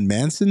Marilyn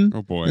Manson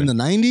in the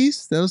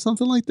 90s. That was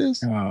something like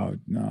this. Oh,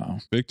 no.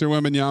 Victor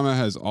Wembanyama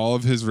has all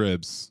of his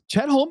ribs.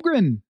 Chet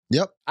Holmgren.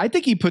 Yep. I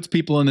think he puts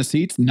people in the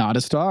seats, not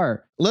a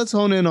star. Let's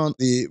hone in on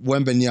the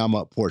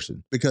Wembanyama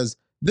portion because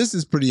this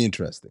is pretty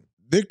interesting.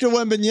 Victor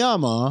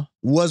Wembanyama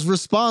was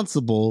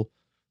responsible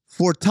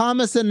for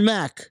Thomas and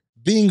Mack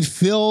being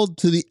filled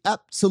to the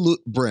absolute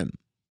brim.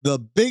 The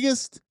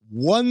biggest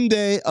 1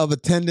 day of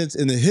attendance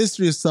in the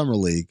history of Summer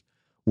League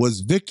was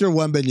Victor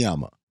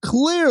Wembanyama.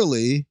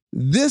 Clearly,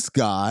 this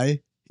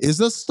guy is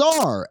a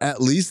star,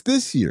 at least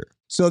this year.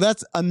 So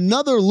that's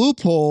another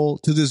loophole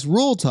to this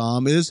rule,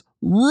 Tom, is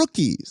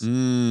rookies,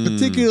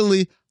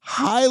 particularly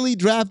highly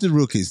drafted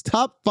rookies.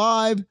 Top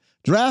 5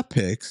 draft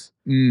picks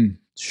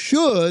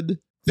should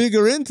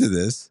figure into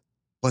this,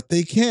 but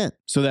they can't.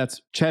 So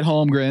that's Chet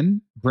Holmgren,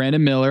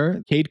 Brandon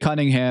Miller, Cade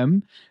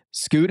Cunningham,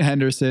 Scoot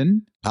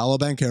Henderson, Paolo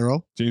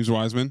Banchero, James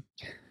Wiseman.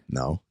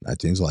 No, not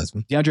James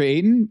Wiseman. DeAndre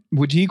Ayton,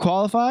 would he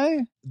qualify?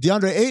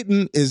 DeAndre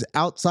Ayton is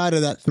outside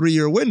of that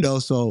 3-year window,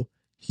 so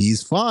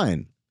he's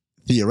fine.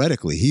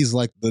 Theoretically, he's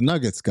like the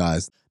Nuggets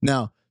guys.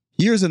 Now,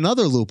 here's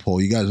another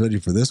loophole. You guys ready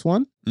for this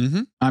one?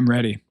 Mm-hmm. I'm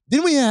ready.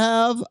 Didn't we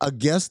have a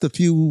guest a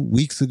few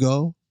weeks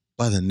ago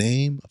by the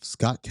name of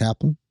Scott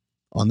Kaplan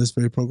on this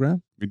very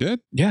program? We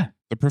did? Yeah.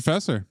 The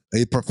professor.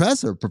 A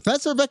professor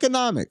of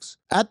economics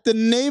at the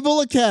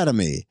Naval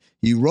Academy.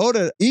 He wrote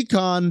an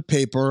econ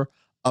paper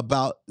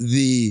about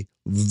the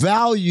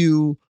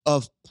value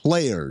of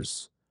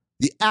players,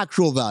 the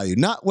actual value,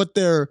 not what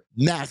their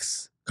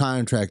max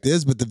contract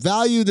is, but the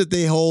value that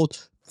they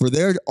hold for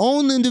their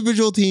own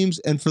individual teams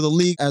and for the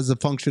league as a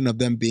function of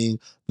them being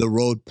the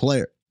road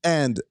player.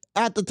 And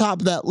at the top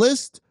of that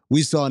list,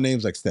 we saw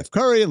names like Steph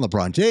Curry and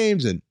LeBron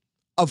James. And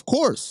of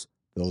course,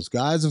 those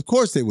guys, of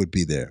course they would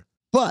be there.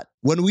 But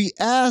when we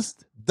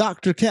asked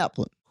Dr.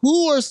 Kaplan,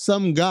 who are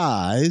some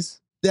guys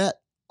that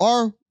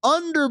are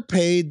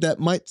underpaid that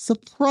might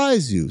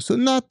surprise you? So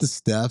not the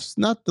Stephs,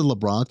 not the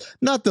LeBrons,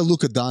 not the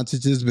Luka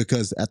Doncic's,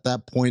 because at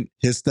that point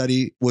his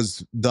study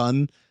was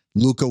done.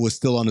 Luka was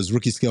still on his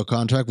rookie scale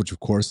contract, which of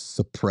course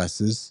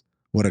suppresses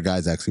what a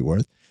guy's actually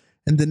worth.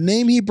 And the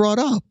name he brought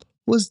up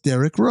was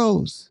Derrick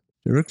Rose.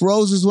 Derrick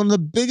Rose is one of the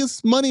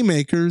biggest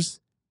moneymakers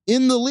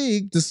in the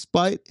league,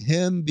 despite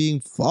him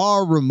being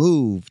far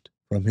removed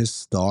from his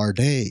star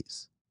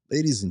days.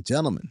 Ladies and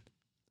gentlemen,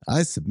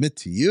 I submit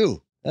to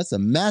you, that's a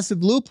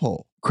massive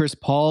loophole. Chris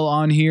Paul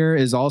on here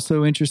is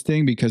also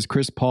interesting because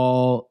Chris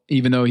Paul,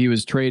 even though he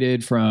was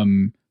traded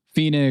from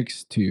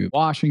Phoenix to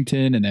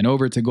Washington and then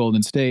over to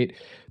Golden State.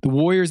 The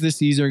Warriors this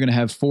season are going to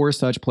have 4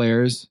 such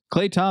players.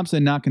 Klay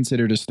Thompson, not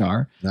considered a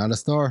star. Not a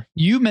star.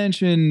 You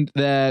mentioned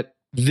that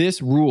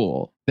this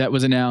rule that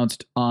was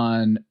announced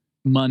on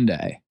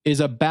Monday is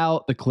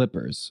about the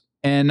Clippers.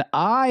 And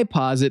I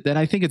posit that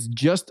I think it's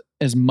just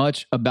as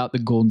much about the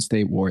Golden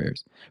State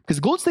Warriors. Because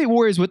Golden State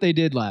Warriors, what they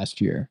did last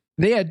year,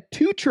 they had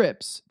 2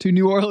 trips to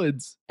New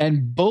Orleans.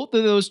 And both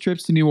of those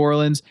trips to New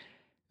Orleans,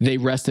 they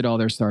rested all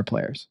their star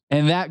players.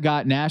 And that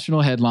got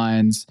national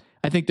headlines.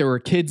 I think there were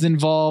kids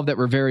involved that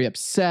were very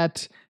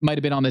upset. Might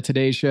have been on the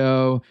Today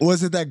Show.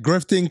 Was it that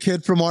grifting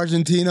kid from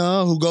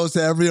Argentina who goes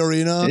to every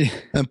arena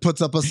and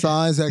puts up a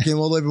sign that came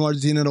all the way from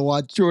Argentina to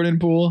watch? Jordan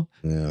Poole.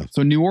 Yeah.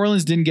 So New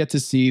Orleans didn't get to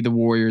see the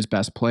Warriors'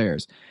 best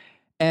players.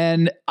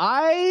 And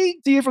I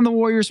see it from the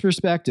Warriors'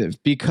 perspective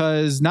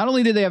because not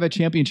only did they have a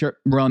championship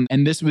run,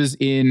 and this was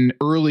in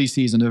early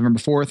season, November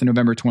 4th and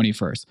November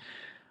 21st,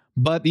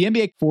 but the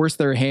NBA forced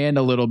their hand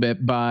a little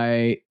bit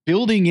by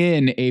building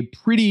in a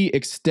pretty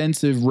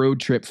extensive road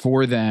trip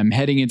for them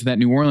heading into that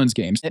New Orleans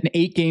game. An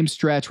 8-game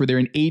stretch where they're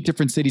in 8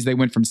 different cities. They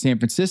went from San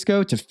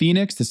Francisco to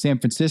Phoenix to San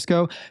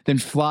Francisco, then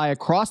fly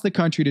across the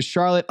country to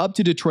Charlotte, up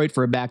to Detroit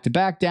for a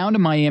back-to-back, down to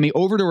Miami,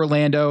 over to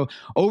Orlando,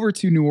 over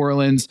to New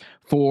Orleans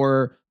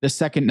for the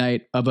second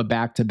night of a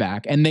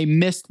back-to-back. And they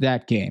missed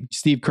that game.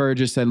 Steve Kerr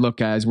just said, look,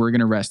 guys, we're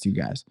going to rest you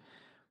guys.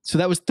 So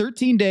that was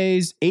 13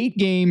 days, 8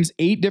 games,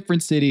 8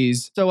 different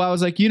cities. So I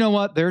was like, you know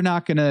what? They're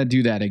not going to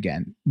do that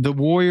again. The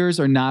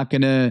Warriors are not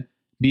going to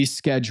be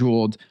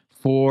scheduled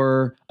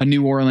for a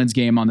New Orleans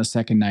game on the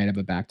second night of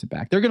a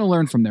back-to-back. They're going to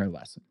learn from their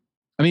lesson.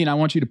 I mean, I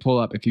want you to pull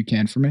up if you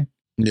can for me.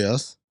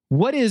 Yes.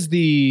 What is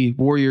the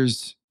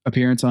Warriors'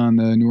 appearance on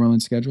the New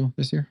Orleans schedule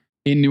this year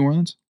in New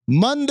Orleans?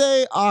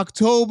 Monday,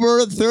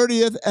 October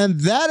 30th.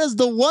 And that is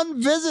the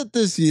one visit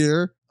this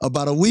year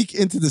about a week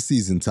into the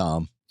season,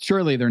 Tom.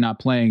 Surely they're not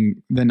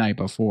playing the night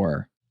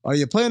before. Are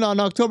you playing on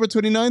October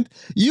 29th?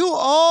 You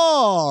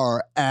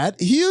are at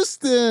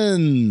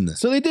Houston.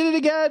 So they did it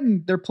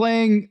again. They're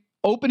playing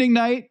opening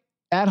night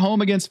at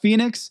home against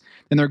Phoenix,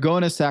 and they're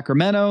going to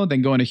Sacramento,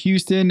 then going to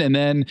Houston, and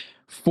then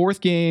 4th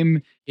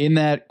game in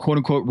that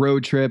quote-unquote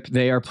road trip,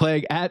 they are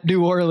playing at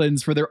New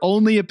Orleans for their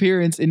only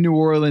appearance in New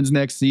Orleans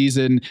next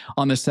season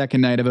on the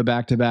second night of a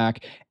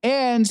back-to-back.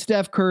 And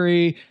Steph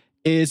Curry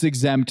is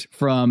exempt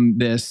from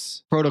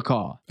this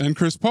protocol. And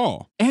Chris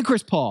Paul.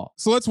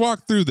 So let's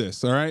walk through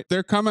this, all right?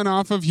 They're coming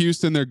off of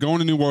Houston. They're going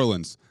to New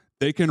Orleans.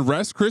 They can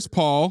rest Chris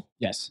Paul.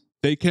 Yes.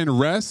 They can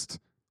rest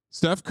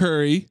Steph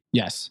Curry.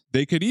 Yes.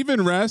 They could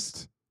even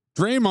rest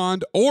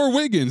Draymond or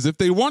Wiggins if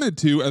they wanted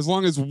to, as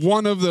long as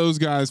one of those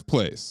guys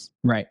plays.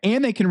 Right.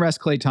 And they can rest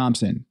Klay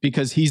Thompson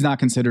because he's not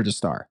considered a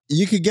star.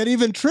 You could get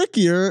even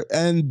trickier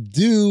and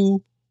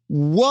do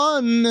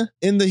one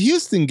in the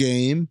Houston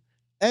game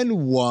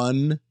and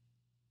one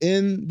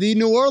in the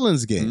New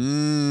Orleans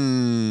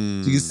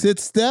game. So you sit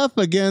Steph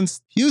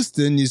against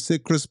Houston, you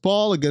sit Chris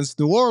Paul against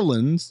New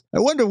Orleans. I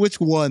wonder which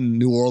one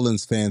New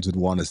Orleans fans would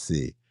want to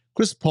see.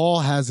 Chris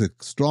Paul has a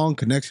strong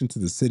connection to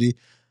the city,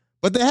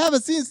 but they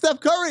haven't seen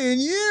Steph Curry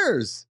in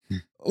years.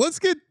 Let's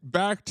get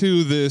back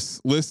to this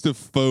list of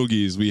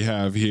fogies we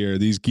have here,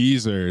 these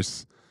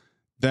geezers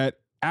that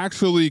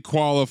actually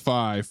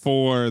qualify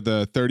for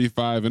the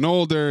 35 and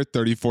older,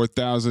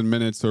 34,000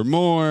 minutes or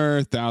more,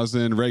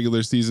 1,000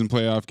 regular season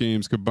playoff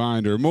games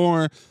combined or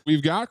more.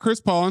 We've got Chris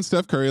Paul and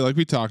Steph Curry, like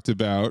we talked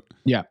about.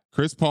 Yeah.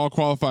 Chris Paul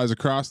qualifies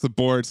across the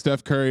board.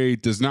 Steph Curry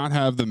does not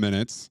have the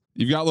minutes.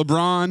 You've got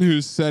LeBron,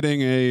 who's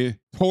setting a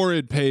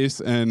torrid pace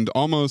and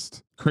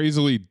almost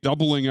crazily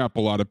doubling up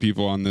a lot of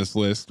people on this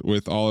list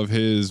with all of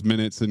his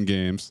minutes and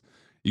games.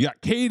 You got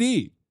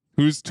KD,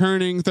 who's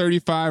turning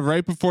 35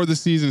 right before the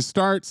season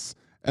starts.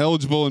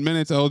 Eligible in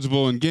minutes,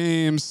 eligible in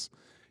games.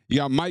 You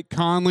got Mike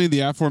Conley,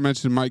 the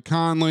aforementioned Mike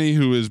Conley,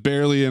 who is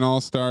barely an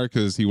all-star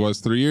because he was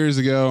 3 years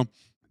ago.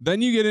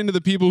 Then you get into the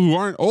people who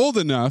aren't old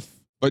enough,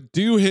 but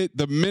do hit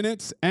the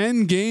minutes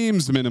and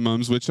games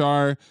minimums, which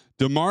are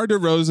DeMar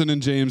DeRozan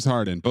and James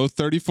Harden, both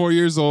 34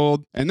 years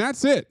old. And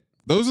that's it.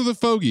 Those are the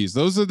fogies.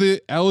 Those are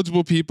the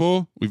eligible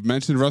people. We've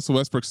mentioned Russell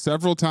Westbrook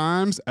several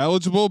times.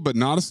 Eligible, but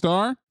not a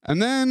star.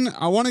 And then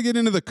I want to get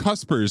into the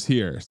cuspers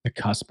here. The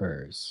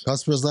cuspers.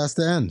 Cuspers last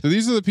end. So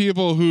these are the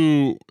people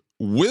who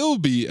will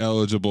be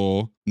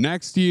eligible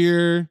next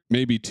year,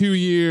 maybe 2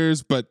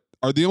 years, but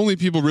are the only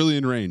people really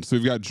in range. So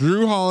we've got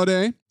Drew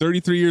Holiday,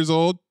 33 years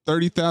old,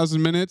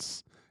 30,000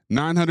 minutes,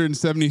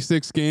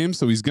 976 games.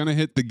 So he's going to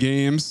hit the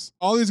games.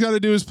 All he's got to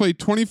do is play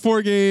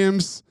 24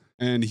 games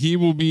and he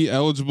will be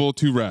eligible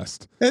to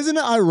rest. Isn't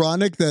it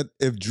ironic that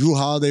if Drew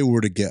Holiday were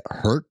to get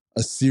hurt,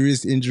 a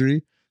serious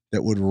injury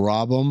that would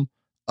rob him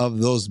of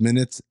those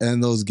minutes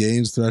and those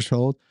games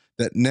threshold,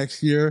 that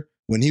next year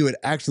when he would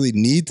actually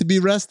need to be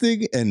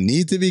resting and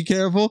need to be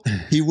careful,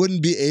 he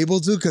wouldn't be able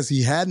to because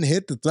he hadn't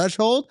hit the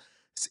threshold?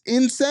 It's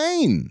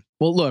insane.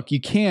 Well, look, you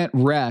can't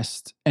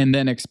rest and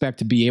then expect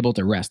to be able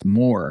to rest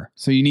more.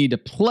 So you need to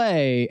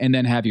play and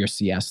then have your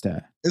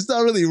siesta. It's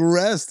not really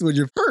rest when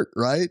you're hurt,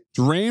 right?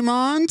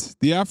 Draymond,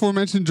 the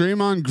aforementioned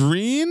Draymond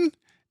Green,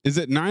 is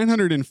at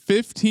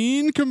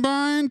 915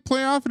 combined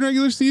playoff and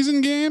regular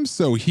season games.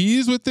 So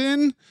he's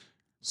within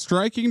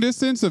striking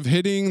distance of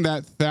hitting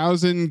that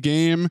 1,000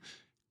 game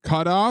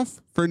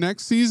cutoff for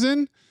next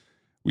season.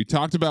 We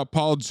talked about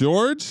Paul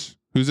George,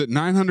 who's at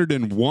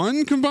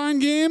 901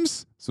 combined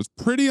games. So it's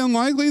pretty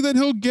unlikely that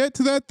he'll get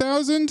to that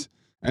 1,000.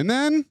 And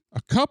then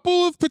a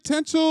couple of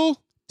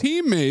potential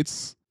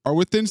teammates are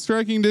within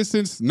striking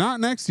distance, not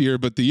next year,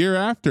 but the year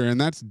after.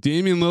 And that's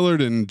Damian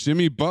Lillard and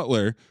Jimmy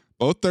Butler,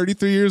 both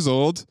 33 years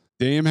old.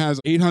 Dame has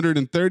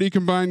 830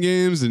 combined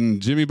games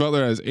and Jimmy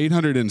Butler has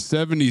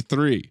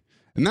 873.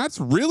 And that's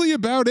really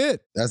about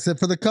it. That's it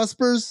for the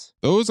cuspers.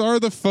 Those are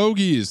the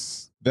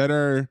fogies that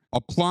are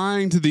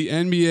applying to the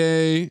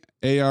NBA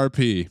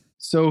ARP.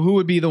 So who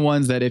would be the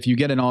ones that if you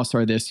get an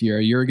all-star this year,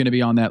 you're going to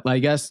be on that? I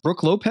guess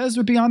Brook Lopez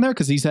would be on there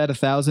because he's had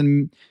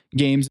 1,000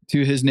 games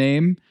to his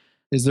name.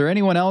 Is there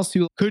anyone else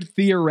who could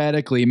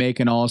theoretically make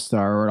an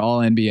all-star or an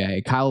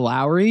all-NBA? Kyle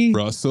Lowry?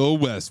 Russell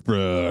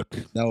Westbrook.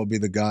 That would be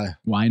the guy.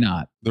 Why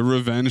not? The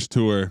Revenge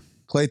Tour.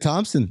 Klay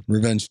Thompson,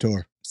 Revenge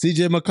Tour.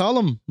 CJ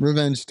McCollum,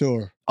 Revenge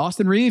Tour.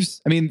 Austin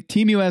Reeves. I mean,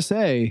 Team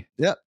USA.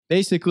 Yep.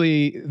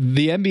 Basically,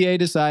 the NBA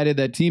decided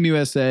that Team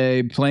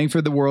USA playing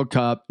for the World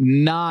Cup,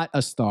 not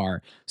a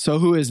star. So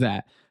who is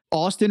that?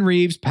 Austin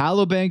Reeves,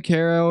 Paolo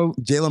Banchero,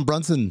 Jalen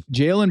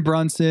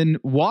Brunson,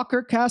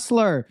 Walker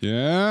Kessler.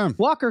 Yeah.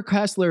 Walker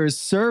Kessler is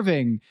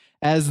serving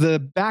as the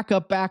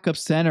backup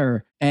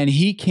center, and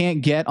he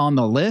can't get on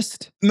the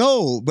list?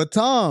 No, but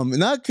Tom,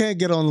 not can't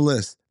get on the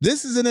list.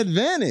 This is an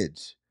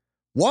advantage.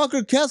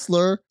 Walker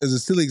Kessler is a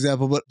silly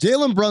example, but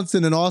Jalen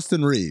Brunson and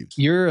Austin Reeves.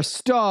 You're a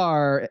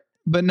star,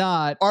 but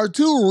not. Are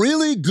two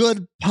really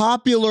good,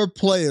 popular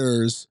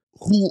players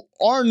who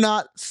are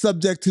not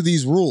subject to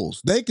these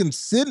rules. They can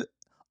sit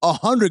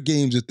 100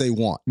 games if they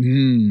want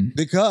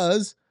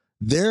because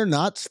they're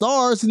not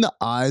stars in the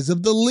eyes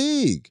of the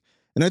league.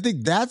 And I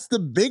think that's the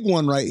big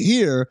one right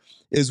here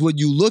is when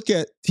you look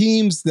at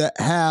teams that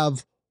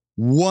have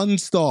one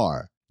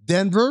star.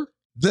 Denver,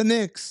 the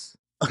Knicks.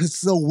 It's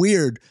so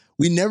weird.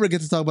 We never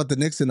get to talk about the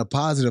Knicks in a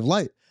positive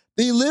light.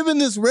 They live in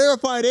this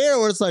rarefied air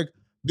where it's like,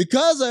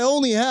 because I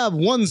only have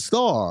one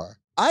star,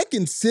 I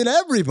can sit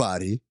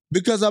everybody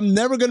because I'm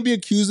never going to be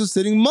accused of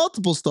sitting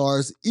multiple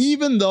stars,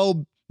 even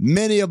though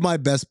many of my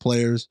best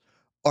players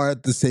are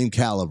at the same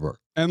caliber.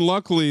 And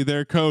luckily,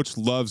 their coach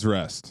loves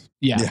rest.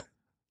 Yeah.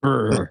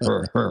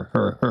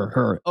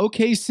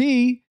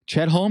 OKC,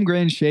 Chet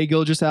Holmgren, Shai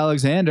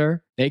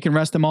Gilgeous-Alexander, they can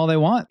rest them all they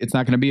want. It's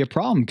not going to be a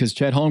problem because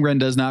Chet Holmgren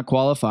does not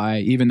qualify,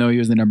 even though he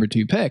was the number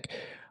 2 pick.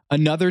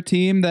 Another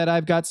team that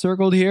I've got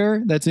circled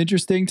here that's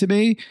interesting to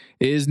me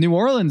is New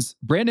Orleans.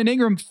 Brandon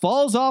Ingram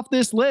falls off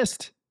this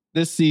list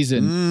this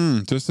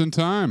season. Just in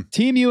time.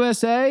 Team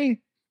USA,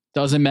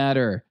 doesn't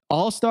matter.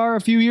 All-star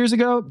a few years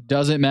ago,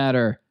 doesn't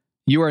matter.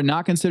 You are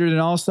not considered an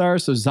all-star.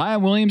 So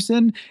Zion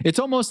Williamson, it's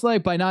almost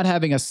like by not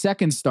having a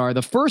second star,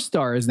 the first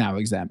star is now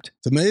exempt.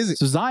 It's amazing.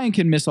 So Zion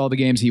can miss all the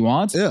games he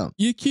wants. Yeah.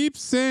 You keep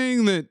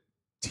saying that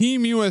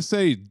Team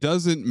USA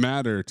doesn't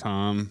matter,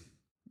 Tom.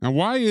 Now,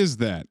 why is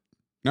that?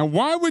 Now,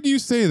 why would you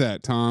say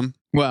that, Tom?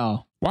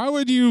 Well, why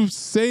would you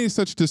say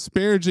such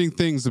disparaging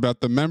things about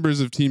the members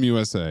of Team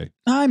USA?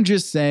 I'm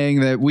just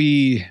saying that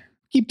we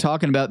keep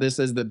talking about this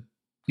as the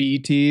B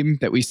team,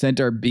 that we sent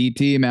our B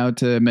team out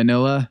to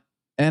Manila.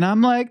 And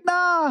I'm like,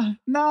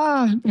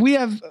 nah, we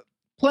have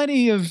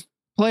plenty of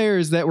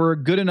players that were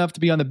good enough to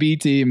be on the B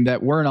team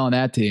that weren't on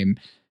that team.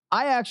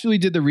 I actually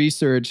did the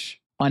research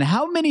on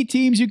how many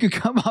teams you could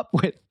come up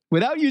with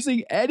without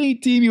using any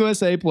Team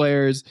USA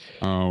players.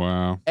 Oh,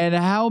 wow. And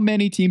how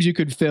many teams you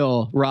could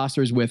fill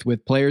rosters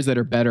with players that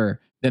are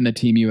better than the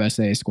Team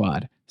USA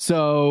squad.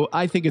 So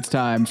I think it's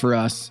time for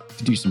us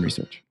to do some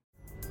research.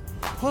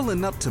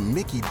 Pulling up to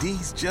Mickey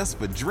D's just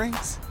for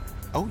drinks?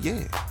 Oh,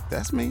 yeah,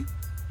 that's me.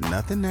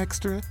 Nothing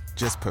extra,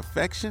 just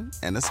perfection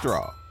and a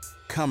straw.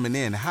 Coming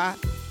in hot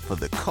for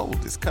the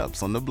coldest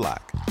cups on the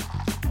block.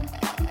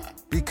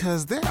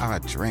 Because there are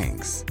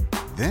drinks.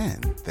 Then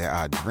there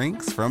are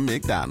drinks from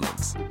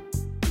McDonald's.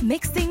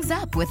 Mix things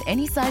up with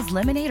any size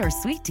lemonade or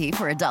sweet tea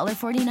for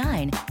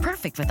 $1.49.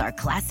 Perfect with our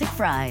classic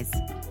fries.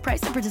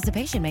 Price and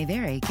participation may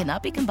vary.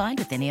 Cannot be combined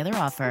with any other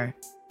offer.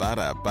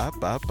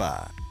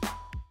 Ba-da-ba-ba-ba.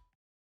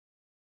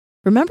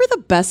 Remember the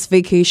best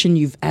vacation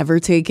you've ever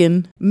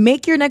taken?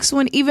 Make your next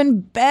one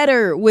even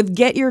better with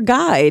Get Your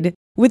Guide.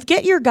 With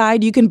Get Your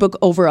Guide, you can book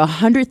over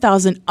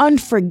 100,000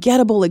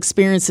 unforgettable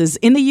experiences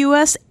in the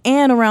U.S.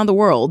 and around the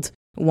world.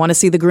 Want to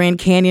see the Grand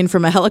Canyon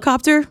from a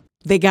helicopter?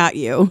 They got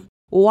you.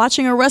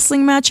 Watching a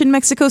wrestling match in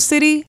Mexico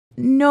City?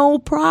 No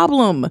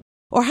problem.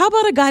 Or how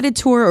about a guided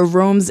tour of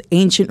Rome's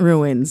ancient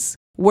ruins?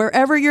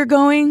 Wherever you're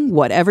going,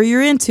 whatever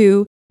you're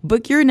into,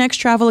 book your next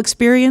travel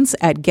experience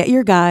at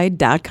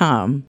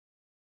getyourguide.com.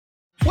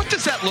 What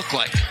does that look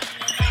like?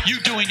 You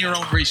doing your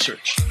own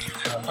research?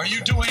 Are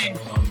you doing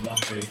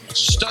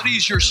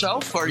studies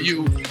yourself? Are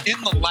you in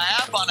the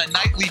lab on a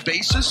nightly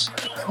basis?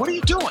 What are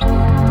you doing?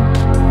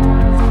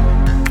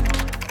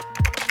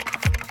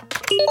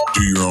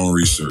 Do your own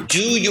research.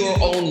 Do your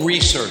own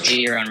research.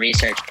 Do your own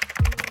research.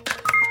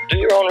 Do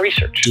your own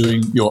research.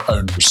 Doing your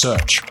own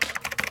research.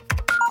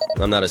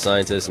 I'm not a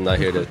scientist. I'm not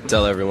here to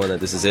tell everyone that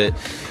this is it.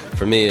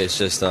 For me, it's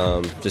just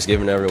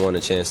giving everyone a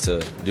chance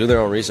to do their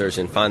own research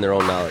and find their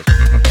own knowledge.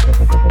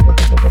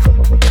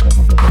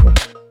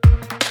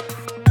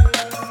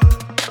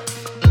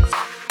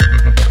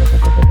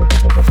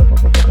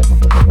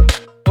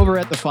 Over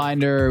at The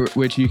Finder,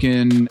 which you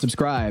can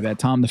subscribe at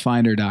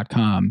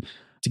tomthefinder.com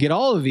to get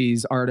all of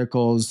these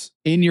articles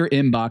in your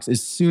inbox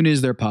as soon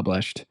as they're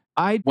published.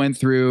 I went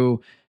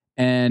through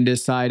and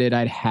decided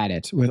I'd had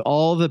it with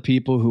all the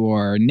people who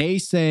are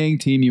naysaying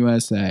Team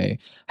USA.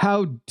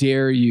 How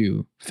dare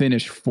you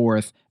finish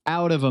fourth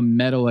out of a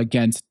medal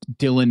against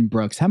Dylan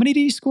Brooks? How many did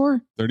he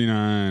score?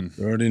 39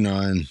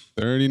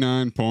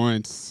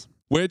 points,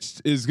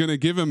 which is going to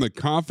give him the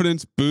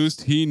confidence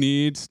boost he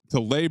needs to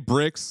lay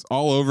bricks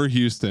all over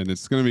Houston.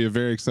 It's going to be a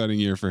very exciting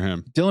year for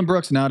him. Dylan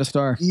Brooks, not a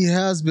star. He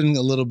has been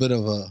a little bit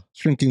of a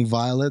shrinking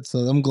violet, so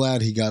I'm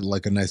glad he got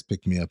like a nice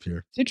pick-me-up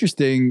here. It's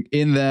interesting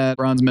in that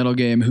bronze medal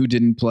game who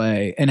didn't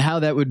play and how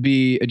that would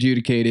be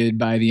adjudicated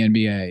by the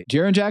NBA.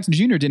 Jaren Jackson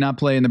Jr. did not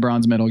play in the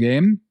bronze medal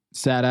game,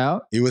 sat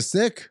out. He was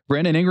sick.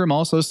 Brandon Ingram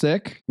also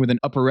sick with an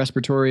upper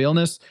respiratory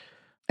illness.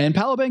 And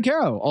Paolo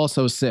Banchero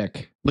also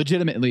sick,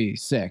 legitimately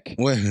sick.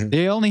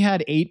 They only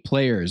had 8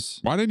 players.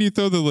 Why didn't you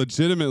throw the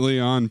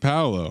legitimately on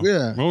Paolo?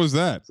 Yeah. What was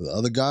that? So the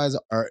other guys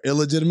are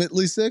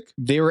illegitimately sick?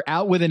 They were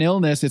out with an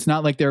illness. It's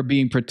not like they're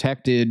being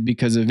protected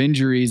because of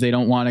injuries. They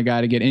don't want a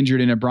guy to get injured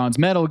in a bronze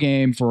medal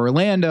game for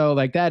Orlando.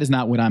 Like, that is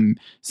not what I'm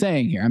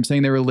saying here. I'm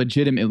saying they were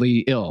legitimately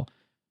ill.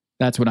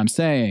 That's what I'm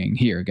saying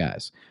here,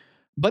 guys.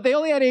 But they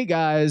only had 8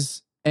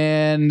 guys.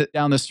 And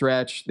down the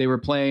stretch, they were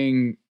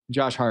playing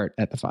Josh Hart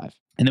at the 5.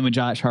 And then when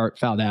Josh Hart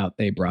fouled out,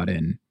 they brought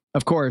in,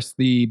 of course,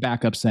 the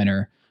backup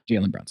center,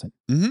 Jalen Brunson.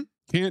 Mm-hmm.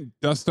 Can't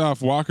dust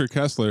off Walker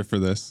Kessler for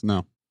this.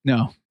 No,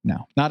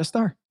 not a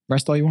star.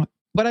 Rest all you want.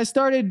 But I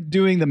started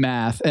doing the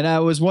math and I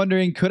was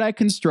wondering, could I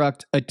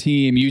construct a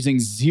team using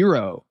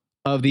 0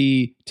 of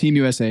the Team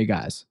USA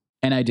guys?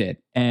 And I did.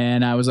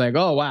 And I was like,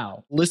 oh,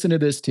 wow, listen to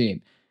this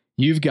team.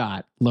 You've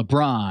got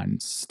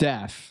LeBron,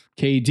 Steph,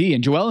 KD,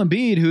 and Joel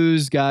Embiid,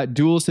 who's got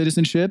dual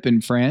citizenship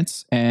in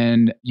France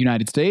and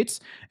United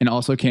States, and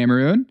also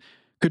Cameroon.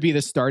 Could be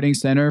the starting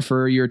center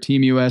for your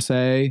Team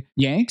USA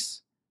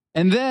Yanks.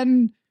 And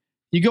then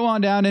you go on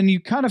down and you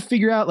kind of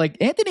figure out, like,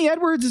 Anthony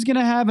Edwards is going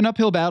to have an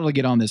uphill battle to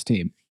get on this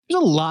team.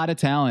 There's a lot of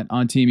talent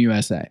on Team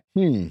USA.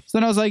 So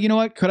then I was like, you know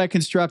what? Could I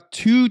construct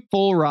 2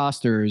 full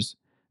rosters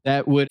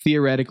that would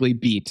theoretically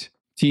beat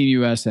Team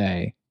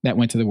USA that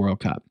went to the World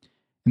Cup?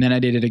 And then I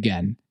did it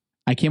again.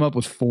 I came up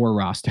with 4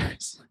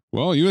 rosters.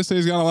 Well,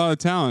 USA's got a lot of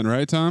talent,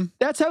 right, Tom?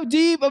 That's how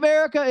deep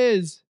America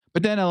is.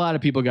 But then a lot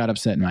of people got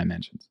upset in my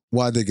mentions.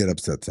 Why'd they get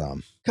upset,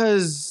 Tom?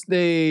 Because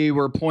they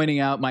were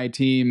pointing out my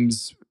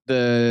teams,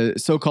 the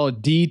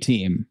so-called D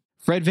team.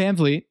 Fred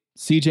VanVleet,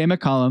 CJ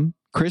McCollum,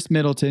 Chris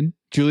Middleton,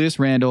 Julius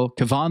Randle,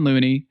 Kevon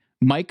Looney,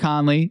 Mike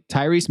Conley,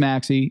 Tyrese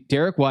Maxey,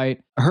 Derek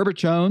White, Herbert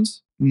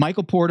Jones,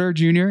 Michael Porter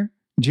Jr.,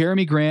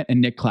 Jeremy Grant,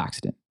 and Nick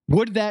Claxton.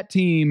 Would that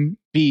team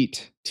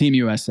beat Team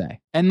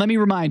USA? And let me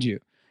remind you,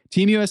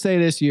 Team USA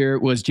this year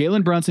was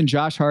Jalen Brunson,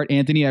 Josh Hart,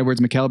 Anthony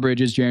Edwards, Mikal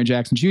Bridges, Jaren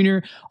Jackson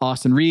Jr.,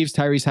 Austin Reeves,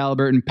 Tyrese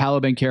Halliburton, Paolo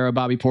Banchero,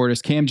 Bobby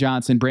Portis, Cam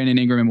Johnson, Brandon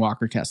Ingram, and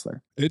Walker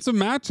Kessler. It's a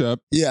matchup.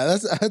 Yeah,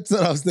 that's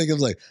what I was thinking.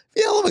 Like,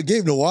 hell of a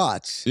game to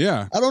watch.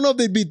 Yeah. I don't know if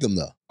they beat them,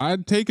 though.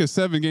 I'd take a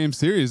 7-game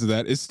series of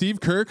that. Is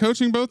Steve Kerr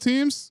coaching both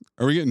teams?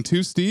 Are we getting 2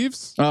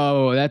 Steves?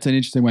 Oh, that's an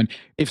interesting one.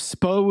 If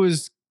Spo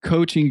was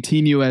coaching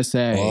Team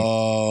USA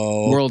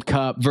World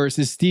Cup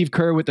versus Steve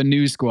Kerr with the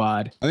new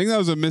squad. I think that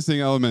was a missing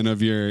element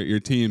of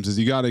your teams is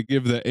you got to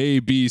give the A,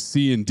 B,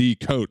 C, and D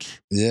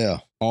coach. Yeah.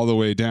 All the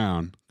way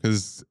down.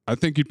 Because I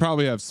think you'd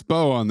probably have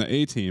Spo on the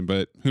A team,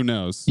 but who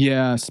knows?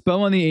 Yeah, Spo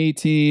on the A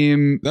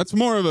team. That's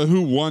more of a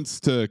who wants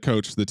to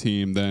coach the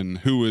team than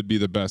who would be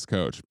the best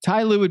coach.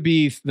 Ty Lue would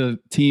be the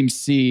Team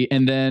C,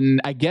 and then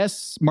I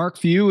guess Mark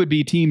Few would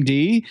be Team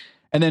D,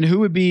 and then who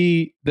would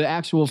be the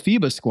actual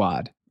FIBA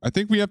squad? I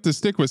think we have to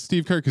stick with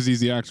Steve Kerr because he's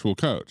the actual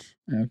coach.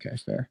 Okay,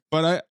 fair.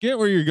 But I get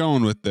where you're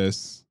going with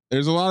this.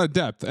 There's a lot of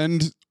depth.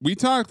 And we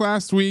talked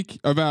last week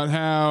about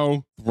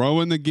how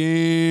throwing the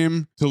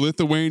game to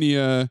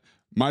Lithuania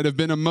might have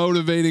been a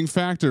motivating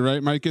factor,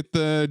 right? Might get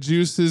the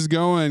juices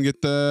going,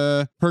 get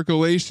the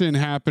percolation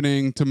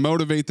happening to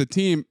motivate the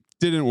team.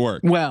 Didn't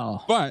work.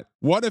 Well, but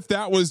what if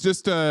that was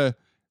just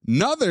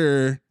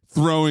another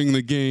throwing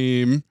the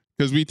game?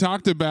 Because we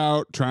talked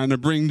about trying to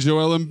bring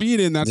Joel Embiid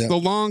in. That's the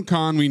long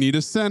con. We need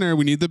a center.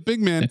 We need the big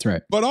man. That's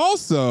right. But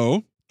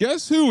also,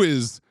 guess who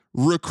is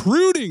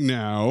recruiting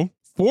now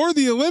for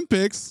the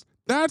Olympics?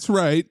 That's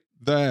right.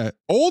 The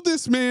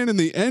oldest man in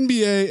the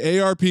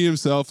NBA, ARP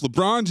himself,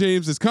 LeBron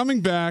James, is coming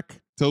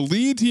back to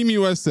lead Team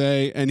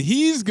USA, and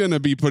he's going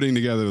to be putting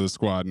together the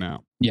squad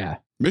now. Yeah.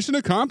 Mission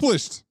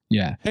accomplished.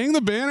 Yeah. Hang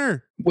the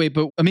banner. Wait,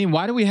 but I mean,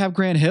 why do we have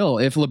Grant Hill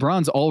if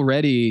LeBron's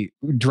already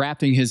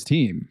drafting his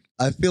team?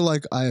 I feel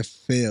like I have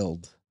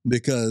failed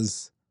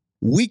because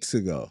weeks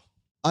ago,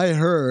 I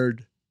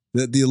heard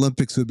that the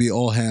Olympics would be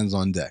all hands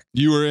on deck.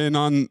 You were in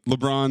on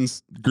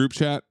LeBron's group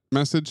chat?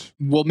 message?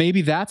 Well,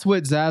 maybe that's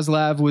what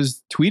Zaslav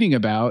was tweeting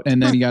about,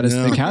 and then he got his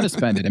account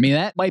suspended. I mean,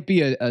 that might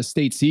be a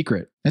state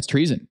secret. That's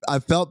treason. I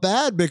felt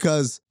bad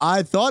because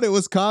I thought it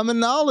was common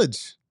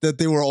knowledge that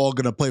they were all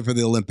going to play for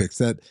the Olympics,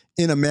 that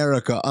in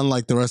America,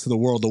 unlike the rest of the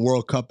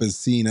World Cup is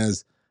seen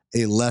as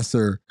a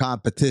lesser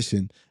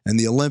competition, and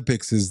the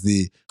Olympics is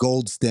the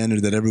gold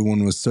standard that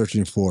everyone was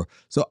searching for.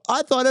 So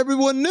I thought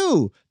everyone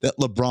knew that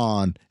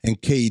LeBron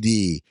and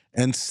KD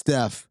and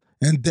Steph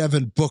and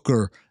Devin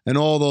Booker and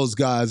all those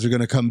guys are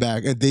going to come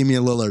back, and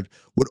Damian Lillard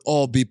would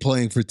all be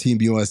playing for Team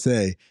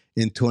USA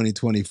in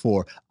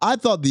 2024. I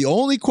thought the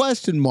only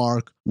question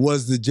mark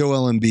was the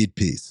Joel Embiid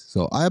piece.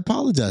 So I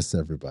apologize to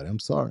everybody. I'm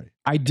sorry.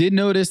 I did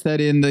notice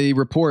that in the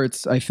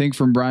reports, I think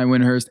from Brian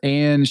Windhurst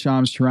and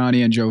Shams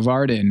Charania and Joe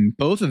Varden,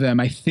 both of them,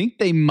 I think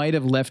they might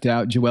have left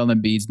out Joel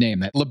Embiid's name.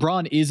 That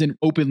LeBron isn't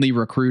openly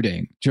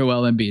recruiting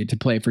Joel Embiid to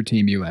play for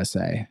Team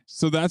USA.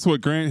 So that's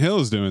what Grant Hill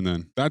is doing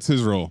then. That's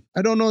his role.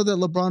 I don't know that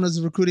LeBron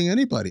is recruiting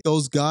anybody.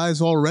 Those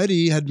guys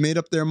already had made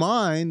up their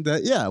mind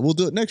that, yeah, we'll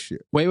do it next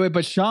year. Wait,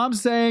 but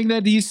Shams saying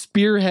that he's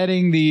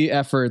spearheading the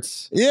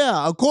efforts.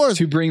 Yeah, of course.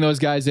 To bring those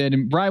guys in.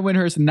 And Brian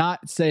Windhurst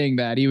not saying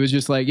that. He was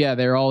just like, yeah,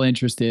 they're all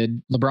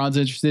interested. LeBron's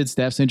interested.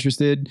 Steph's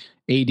interested.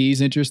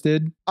 AD's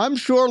interested. I'm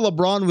sure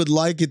LeBron would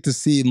like it to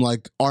seem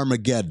like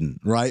Armageddon,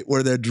 right?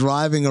 Where they're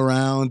driving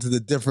around to the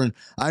different,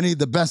 I need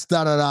the best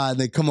da-da-da, and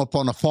they come up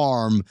on a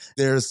farm.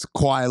 There's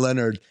Kawhi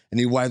Leonard, and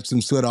he wipes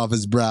some sweat off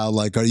his brow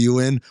like, are you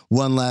in?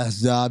 One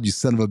last job, you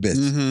son of a bitch.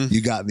 Mm-hmm.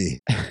 You got me.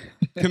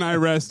 Can I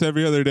rest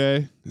every other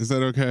day? Is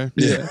that okay?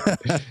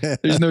 Yeah.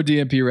 There's no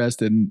DMP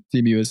rest in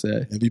Team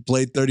USA. Have you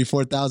played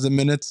 34,000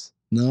 minutes?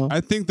 No.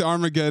 I think the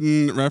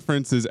Armageddon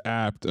reference is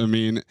apt. I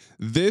mean,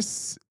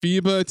 this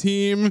FIBA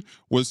team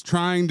was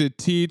trying to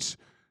teach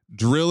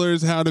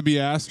drillers how to be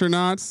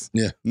astronauts.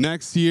 Yeah.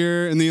 Next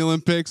year in the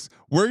Olympics,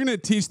 we're going to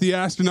teach the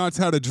astronauts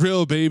how to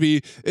drill,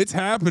 baby. It's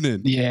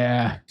happening.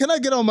 Yeah. Can I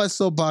get on my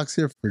soapbox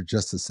here for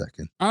just a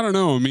second? I don't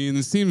know. I mean,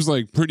 it seems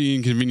like pretty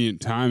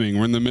inconvenient timing.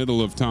 We're in the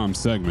middle of Tom's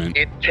segment.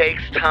 It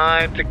takes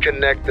time to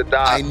connect the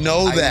dots. I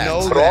know that.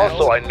 But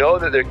also, I know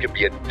that there could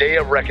be a day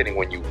of reckoning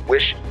when you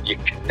wish you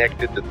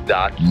connected the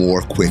dots.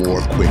 More quick.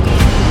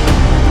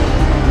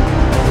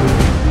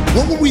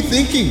 What were we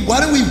thinking?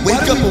 Why did we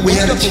wake up when we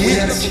had a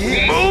chance?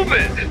 Move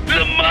it!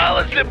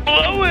 Demolish it!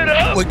 Blow it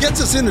up! What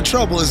gets us into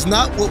trouble is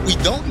not what we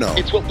don't know.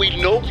 It's what we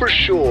know for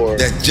sure.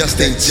 That just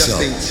ain't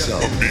so.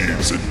 A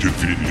means of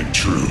convenient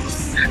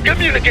truth.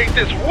 Communicate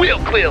this real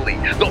clearly.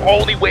 The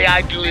only way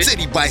I do it.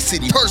 City by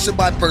city, person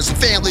by person,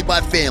 family by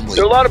family.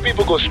 There are a lot of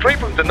people go straight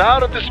from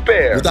denial to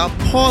despair. Without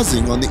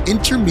pausing on the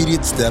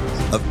intermediate step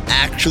of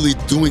actually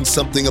doing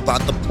something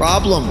about the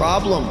problem.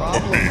 A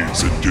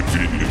means of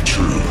convenient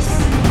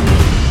truth.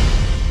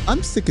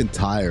 I'm sick and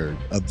tired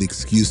of the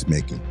excuse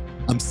making.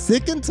 I'm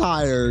sick and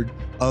tired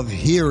of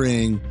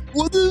hearing,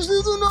 well, this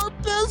isn't our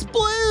best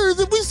players.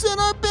 If we send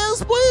our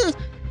best players.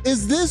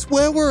 Is this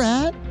where we're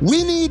at?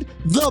 We need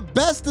the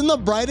best and the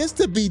brightest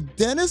to be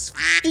Dennis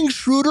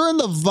Schroeder and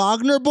the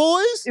Wagner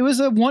boys? It was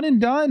a one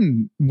and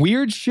done.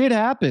 Weird shit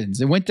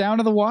happens. It went down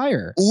to the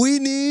wire. We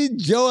need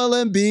Joel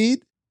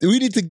Embiid. We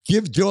need to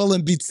give Joel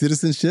Embiid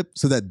citizenship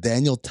so that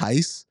Daniel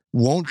Tice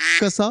won't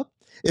us up.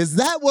 Is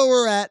that where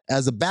we're at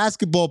as a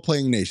basketball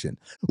playing nation?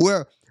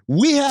 Where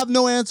we have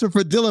no answer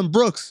for Dylan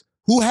Brooks,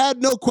 who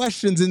had no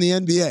questions in the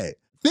NBA.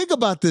 Think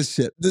about this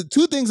shit. The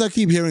two things I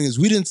keep hearing is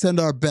we didn't send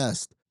our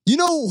best. You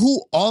know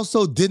who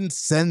also didn't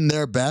send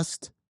their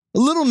best? A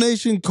little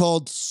nation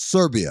called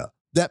Serbia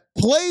that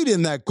played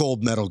in that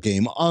gold medal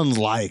game,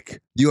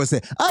 unlike the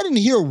USA. I didn't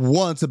hear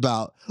once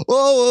about,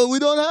 we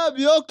don't have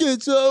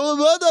Jokic.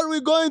 What are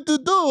we going to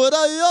do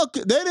without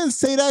Jokic? They didn't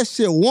say that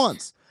shit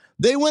once.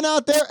 They went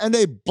out there and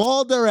they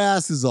balled their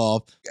asses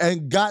off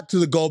and got to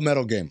the gold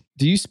medal game.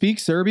 Do you speak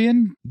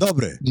Serbian?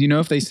 Dobre. Do you know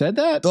if they said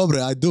that?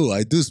 Dobre, I do.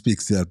 I do speak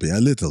Serbian. A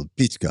little.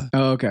 Pichka.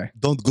 Oh, okay.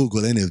 Don't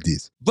Google any of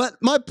these. But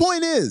my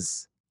point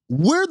is,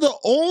 we're the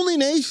only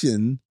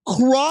nation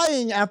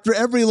crying after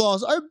every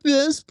loss. Our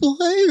best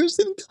players.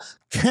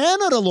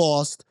 Canada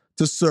lost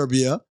to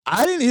Serbia.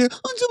 I didn't hear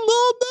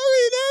Jamal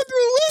Murray and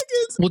Andrew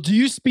Wiggins. Well, do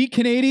you speak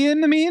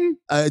Canadian, I mean?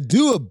 I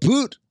do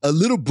a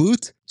little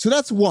boot. So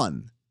that's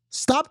one.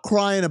 Stop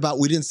crying about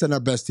we didn't send our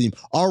best team.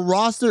 Our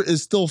roster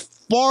is still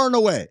far and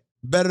away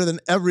better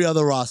than every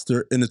other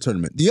roster in the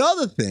tournament. The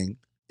other thing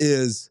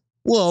is,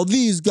 well,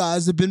 these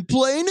guys have been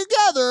playing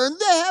together and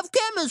they have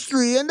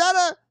chemistry. And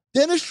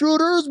Dennis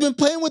Schroeder has been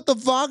playing with the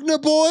Wagner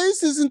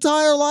boys his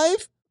entire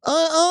life.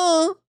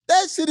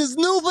 That shit is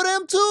new for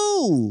them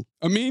too.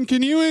 I mean,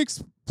 can you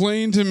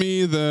explain to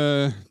me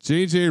the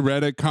JJ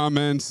Redick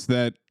comments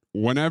that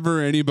whenever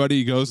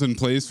anybody goes and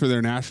plays for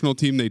their national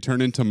team, they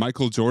turn into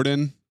Michael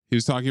Jordan? He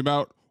was talking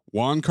about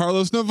Juan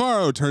Carlos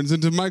Navarro turns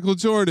into Michael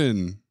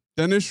Jordan.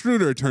 Dennis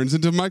Schroeder turns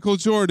into Michael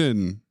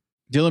Jordan.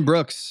 Dylan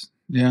Brooks.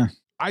 Yeah.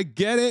 I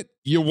get it.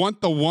 You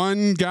want the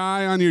one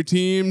guy on your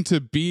team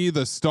to be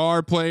the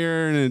star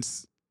player, and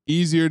it's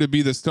easier to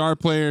be the star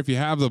player if you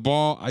have the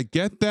ball. I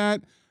get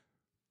that.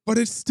 But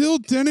it's still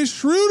Dennis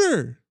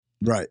Schroeder.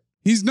 Right.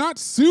 He's not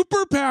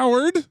super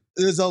powered.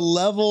 There's a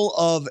level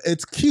of,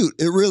 it's cute.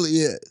 It really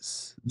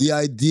is. The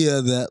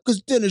idea that,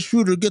 because Dennis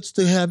Schroeder gets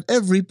to have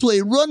every play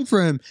run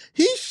for him.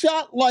 He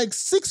shot like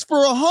 6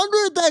 for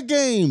 100 that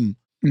game.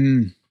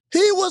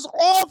 He was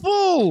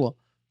awful.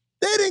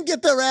 They didn't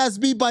get their ass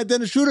beat by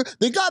Dennis Schroeder.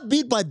 They got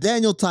beat by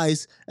Daniel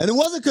Tice, and it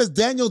wasn't because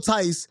Daniel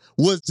Tice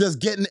was just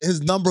getting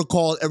his number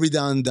called every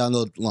down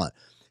the line.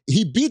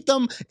 He beat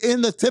them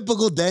in the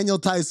typical Daniel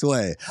Tice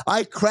way.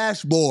 I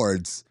crash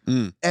boards,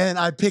 and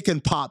I pick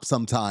and pop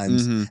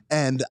sometimes,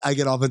 and I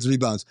get offensive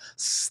rebounds.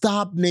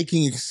 Stop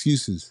making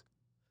excuses.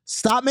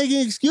 Stop making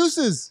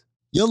excuses.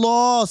 You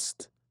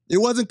lost. It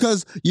wasn't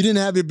because you didn't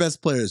have your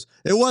best players.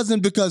 It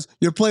wasn't because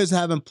your players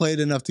haven't played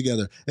enough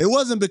together. It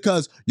wasn't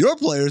because your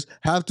players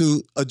have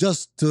to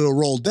adjust to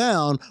roll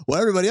down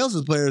while everybody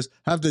else's players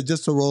have to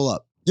adjust to roll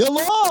up. You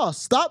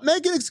lost. Stop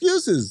making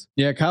excuses.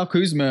 Yeah, Kyle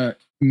Kuzma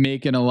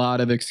making a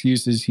lot of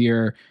excuses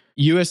here.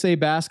 USA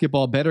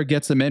Basketball better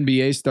get some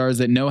NBA stars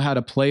that know how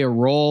to play a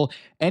role.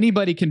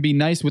 Anybody can be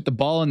nice with the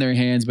ball in their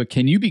hands, but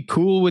can you be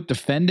cool with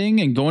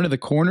defending and going to the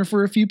corner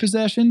for a few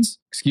possessions?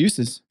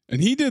 Excuses.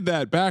 And he did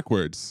that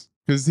backwards.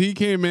 Because he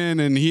came in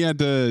and he had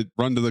to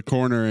run to the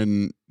corner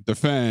and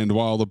defend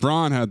while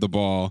LeBron had the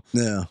ball.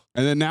 Yeah.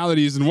 And then now that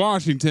he's in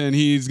Washington,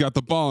 he's got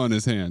the ball in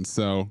his hands.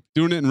 So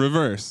doing it in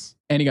reverse.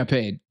 And he got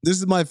paid. This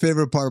is my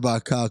favorite part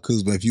about Kyle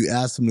Kuzma. If you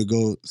asked him to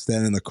go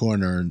stand in the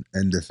corner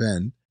and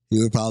defend,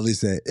 he would probably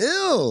say,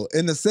 ew,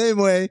 in the same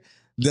way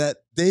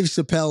that Dave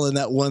Chappelle in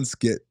that one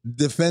skit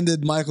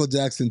defended Michael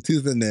Jackson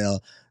tooth and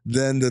nail.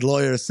 Then the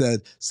lawyer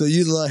said, so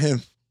you let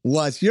him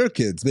watch your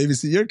kids,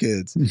 babysit your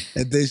kids.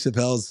 And Dave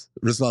Chappelle's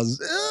response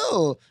is,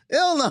 ew,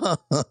 no.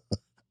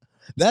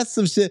 That's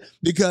some shit,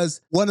 because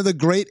one of the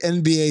great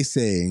NBA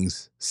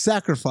sayings,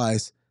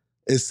 sacrifice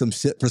is some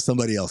shit for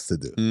somebody else to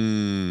do.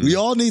 We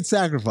all need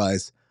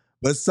sacrifice,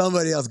 but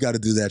somebody else got to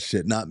do that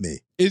shit, not me.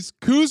 Is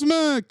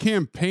Kuzma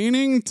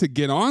campaigning to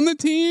get on the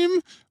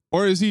team,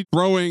 or is he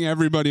throwing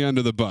everybody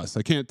under the bus?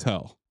 I can't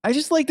tell. I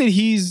just like that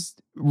he's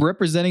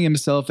representing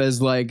himself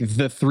as like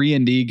the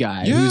 3-and-D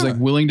guy who's like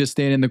willing to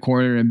stand in the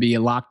corner and be a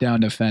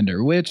lockdown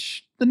defender,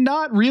 which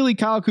not really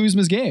Kyle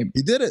Kuzma's game.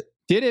 He did it.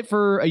 Did it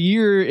for a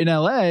year in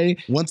LA.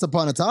 Once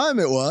upon a time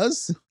it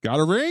was. Got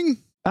a ring?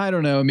 I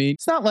don't know. I mean,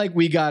 it's not like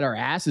we got our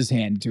asses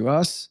handed to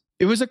us.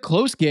 It was a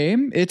close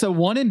game. It's a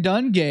one and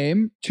done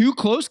game. 2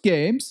 close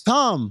games.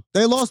 Tom,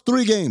 they lost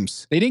 3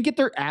 games. They didn't get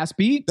their ass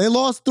beat. They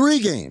lost 3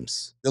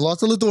 games. They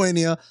lost to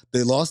Lithuania.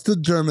 They lost to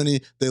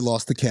Germany. They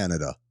lost to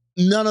Canada.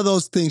 None of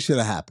those things should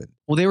have happened.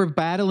 Well, they were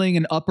battling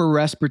an upper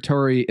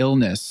respiratory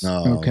illness.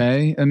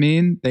 Okay. I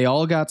mean, they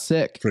all got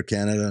sick. For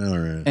Canada.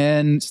 Or...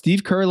 And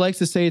Steve Kerr likes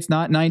to say it's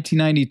not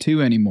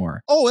 1992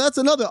 anymore. Oh, that's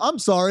another. I'm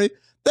sorry.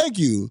 Thank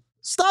you.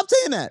 Stop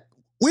saying that.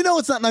 We know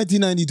it's not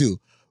 1992.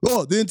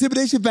 Oh, the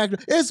intimidation factor.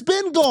 It's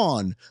been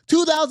gone.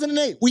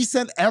 2008, we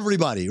sent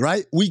everybody,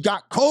 right? We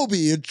got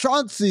Kobe and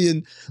Chauncey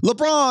and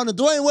LeBron and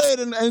Dwayne Wade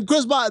and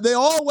Chris Bosh. They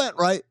all went,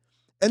 right?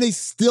 And they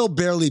still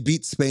barely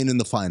beat Spain in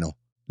the final.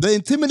 The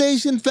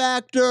intimidation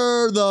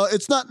factor,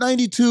 it's not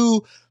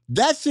 92.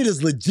 That shit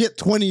is legit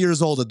 20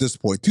 years old at this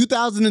point.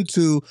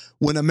 2002,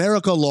 when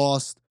America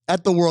lost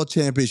at the World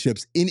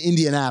Championships in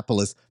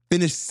Indianapolis,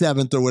 finished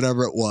 7th or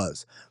whatever it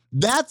was.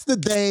 That's the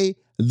day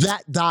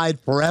that died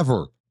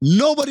forever.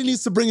 Nobody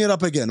needs to bring it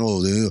up again.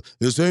 Oh,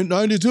 this ain't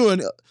 92.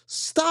 And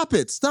stop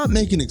it. Stop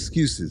making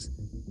excuses.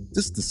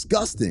 Just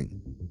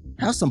disgusting.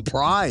 Have some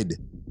pride.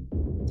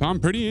 Tom,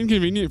 pretty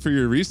inconvenient for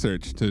your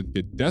research to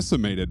get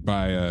decimated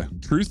by a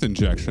truth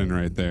injection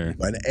right there.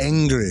 But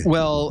angry.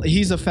 Well,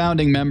 he's a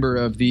founding member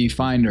of The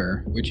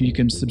Finder, which you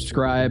can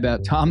subscribe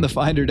at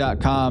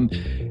tomthefinder.com.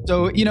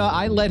 So,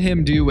 I let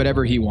him do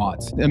whatever he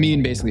wants.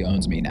 Amin basically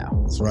owns me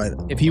now. That's right.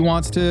 If he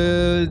wants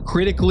to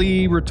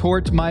critically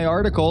retort my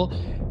article,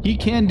 he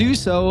can do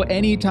so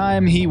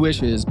anytime he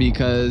wishes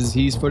because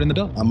he's footing the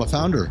bill. I'm a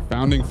founder.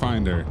 Founding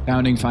finder.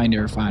 Founding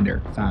finder.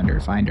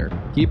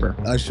 Keeper.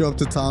 I show up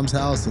to Tom's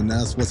house and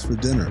ask what's for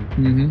dinner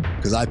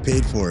because I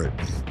paid for it.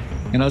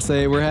 And I'll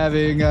say, we're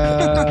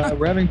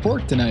having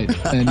pork tonight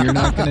and you're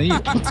not going to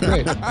eat. It's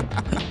great.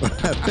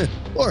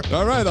 Pork.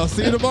 All right. I'll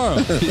see you tomorrow.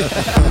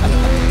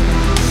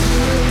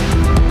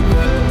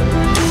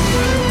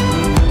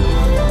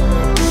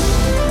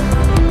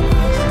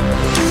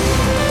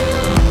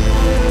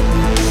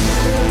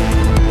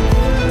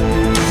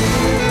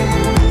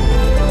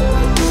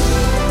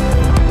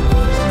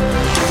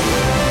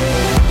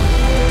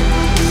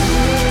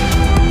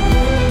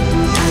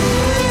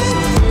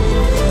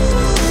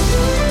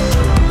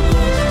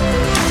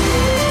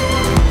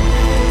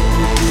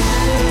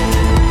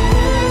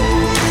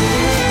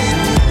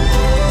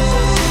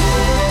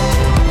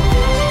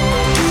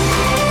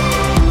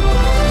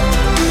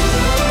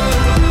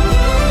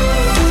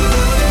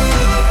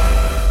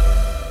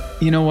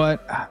 You know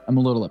what? I'm a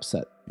little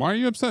upset. Why are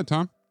you upset,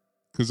 Tom?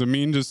 Because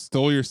Amin just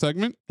stole your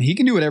segment? He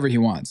can do whatever he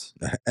wants.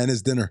 And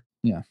his dinner.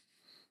 Yeah.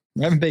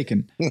 We're having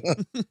bacon.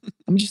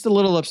 I'm just a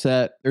little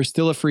upset. There's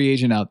still a free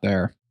agent out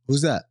there.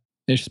 Who's that?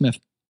 Ish Smith.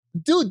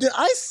 Dude, did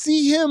I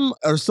see him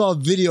or saw a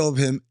video of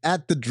him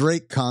at the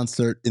Drake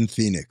concert in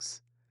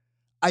Phoenix?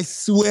 I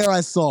swear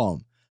I saw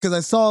him. Because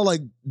I saw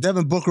like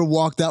Devin Booker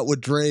walked out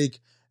with Drake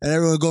and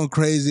everyone going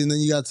crazy. And then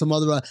you got some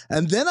other.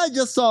 And then I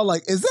just saw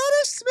like, is that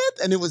Ish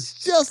Smith? And it was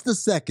just a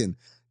second,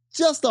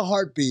 just a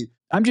heartbeat.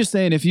 I'm just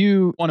saying, if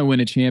you want to win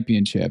a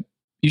championship,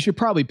 you should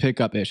probably pick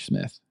up Ish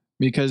Smith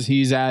because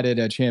he's added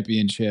a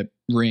championship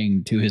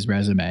ring to his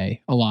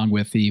resume along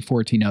with the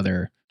 14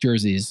 other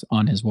jerseys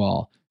on his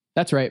wall.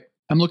 That's right.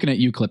 I'm looking at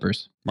you,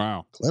 Clippers.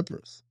 Wow.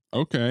 Clippers.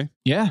 Okay.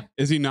 Yeah.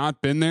 Has he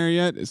not been there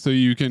yet? So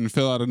you can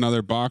fill out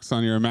another box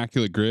on your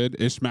immaculate grid?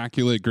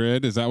 Ishmaculate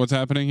grid? Is that what's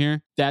happening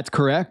here? That's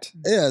correct.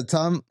 Yeah,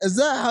 Tom. Is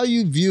that how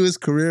you view his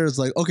career? It's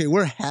like, okay,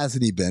 where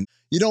hasn't he been?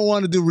 You don't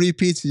want to do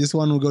repeats. You just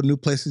want him to go to new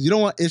places. You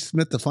don't want Ish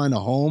Smith to find a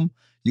home.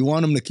 You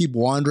want him to keep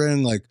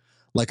wandering like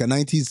a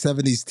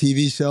 1970s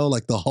TV show,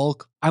 like the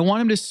Hulk. I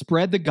want him to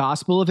spread the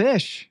gospel of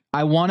Ish.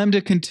 I want him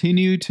to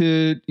continue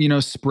to,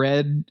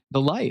 spread the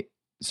light,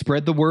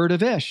 spread the word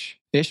of Ish.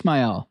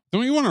 Ishmael.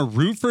 Don't you want to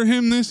root for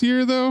him this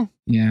year, though?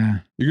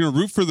 Yeah. You're going to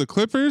root for the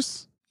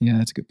Clippers? Yeah,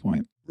 that's a good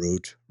point.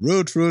 Root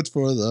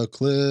for the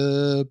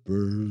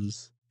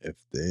Clippers. If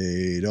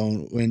they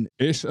don't win,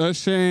 Ish a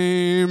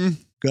shame.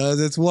 Because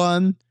it's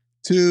 1,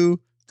 2,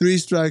 3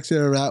 strikes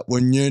you're out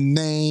when your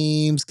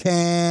name's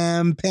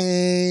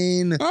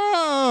Campaign.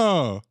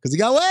 Oh. Because he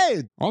got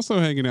Wade. Also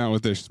hanging out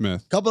with Ish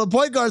Smith. Couple of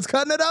point guards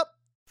cutting it up.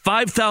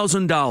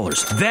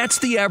 $5,000. That's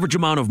the average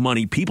amount of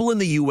money people in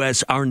the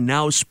U.S. are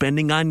now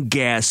spending on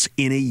gas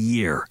in a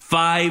year.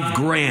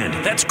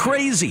 $5,000. That's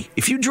crazy.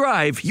 If you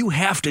drive, you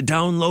have to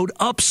download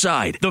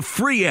Upside, the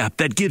free app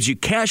that gives you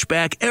cash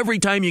back every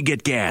time you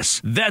get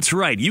gas. That's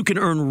right. You can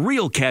earn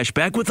real cash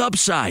back with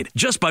Upside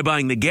just by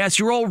buying the gas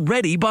you're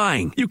already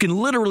buying. You can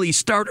literally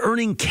start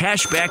earning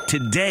cash back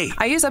today.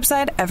 I use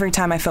Upside every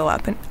time I fill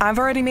up, and I've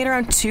already made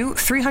around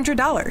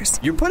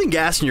 $300. You're putting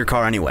gas in your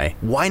car anyway.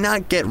 Why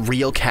not get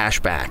real cash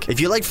back?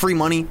 If you like free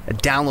money,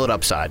 download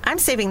Upside. I'm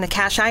saving the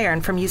cash I earn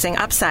from using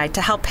Upside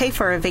to help pay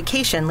for a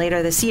vacation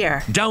later this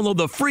year. Download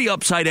the free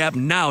Upside app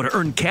now to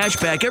earn cash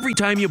back every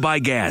time you buy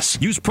gas.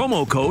 Use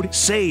promo code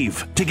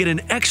SAVE to get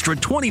an extra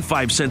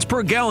 25 cents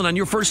per gallon on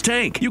your first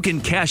tank. You can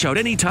cash out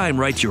anytime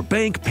right to your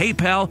bank,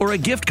 PayPal, or a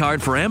gift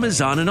card for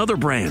Amazon and other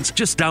brands.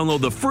 Just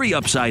download the free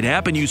Upside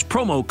app and use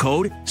promo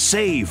code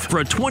SAVE for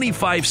a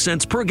 25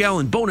 cents per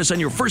gallon bonus on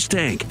your first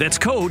tank. That's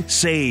code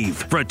SAVE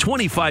for a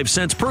 25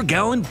 cents per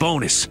gallon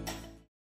bonus.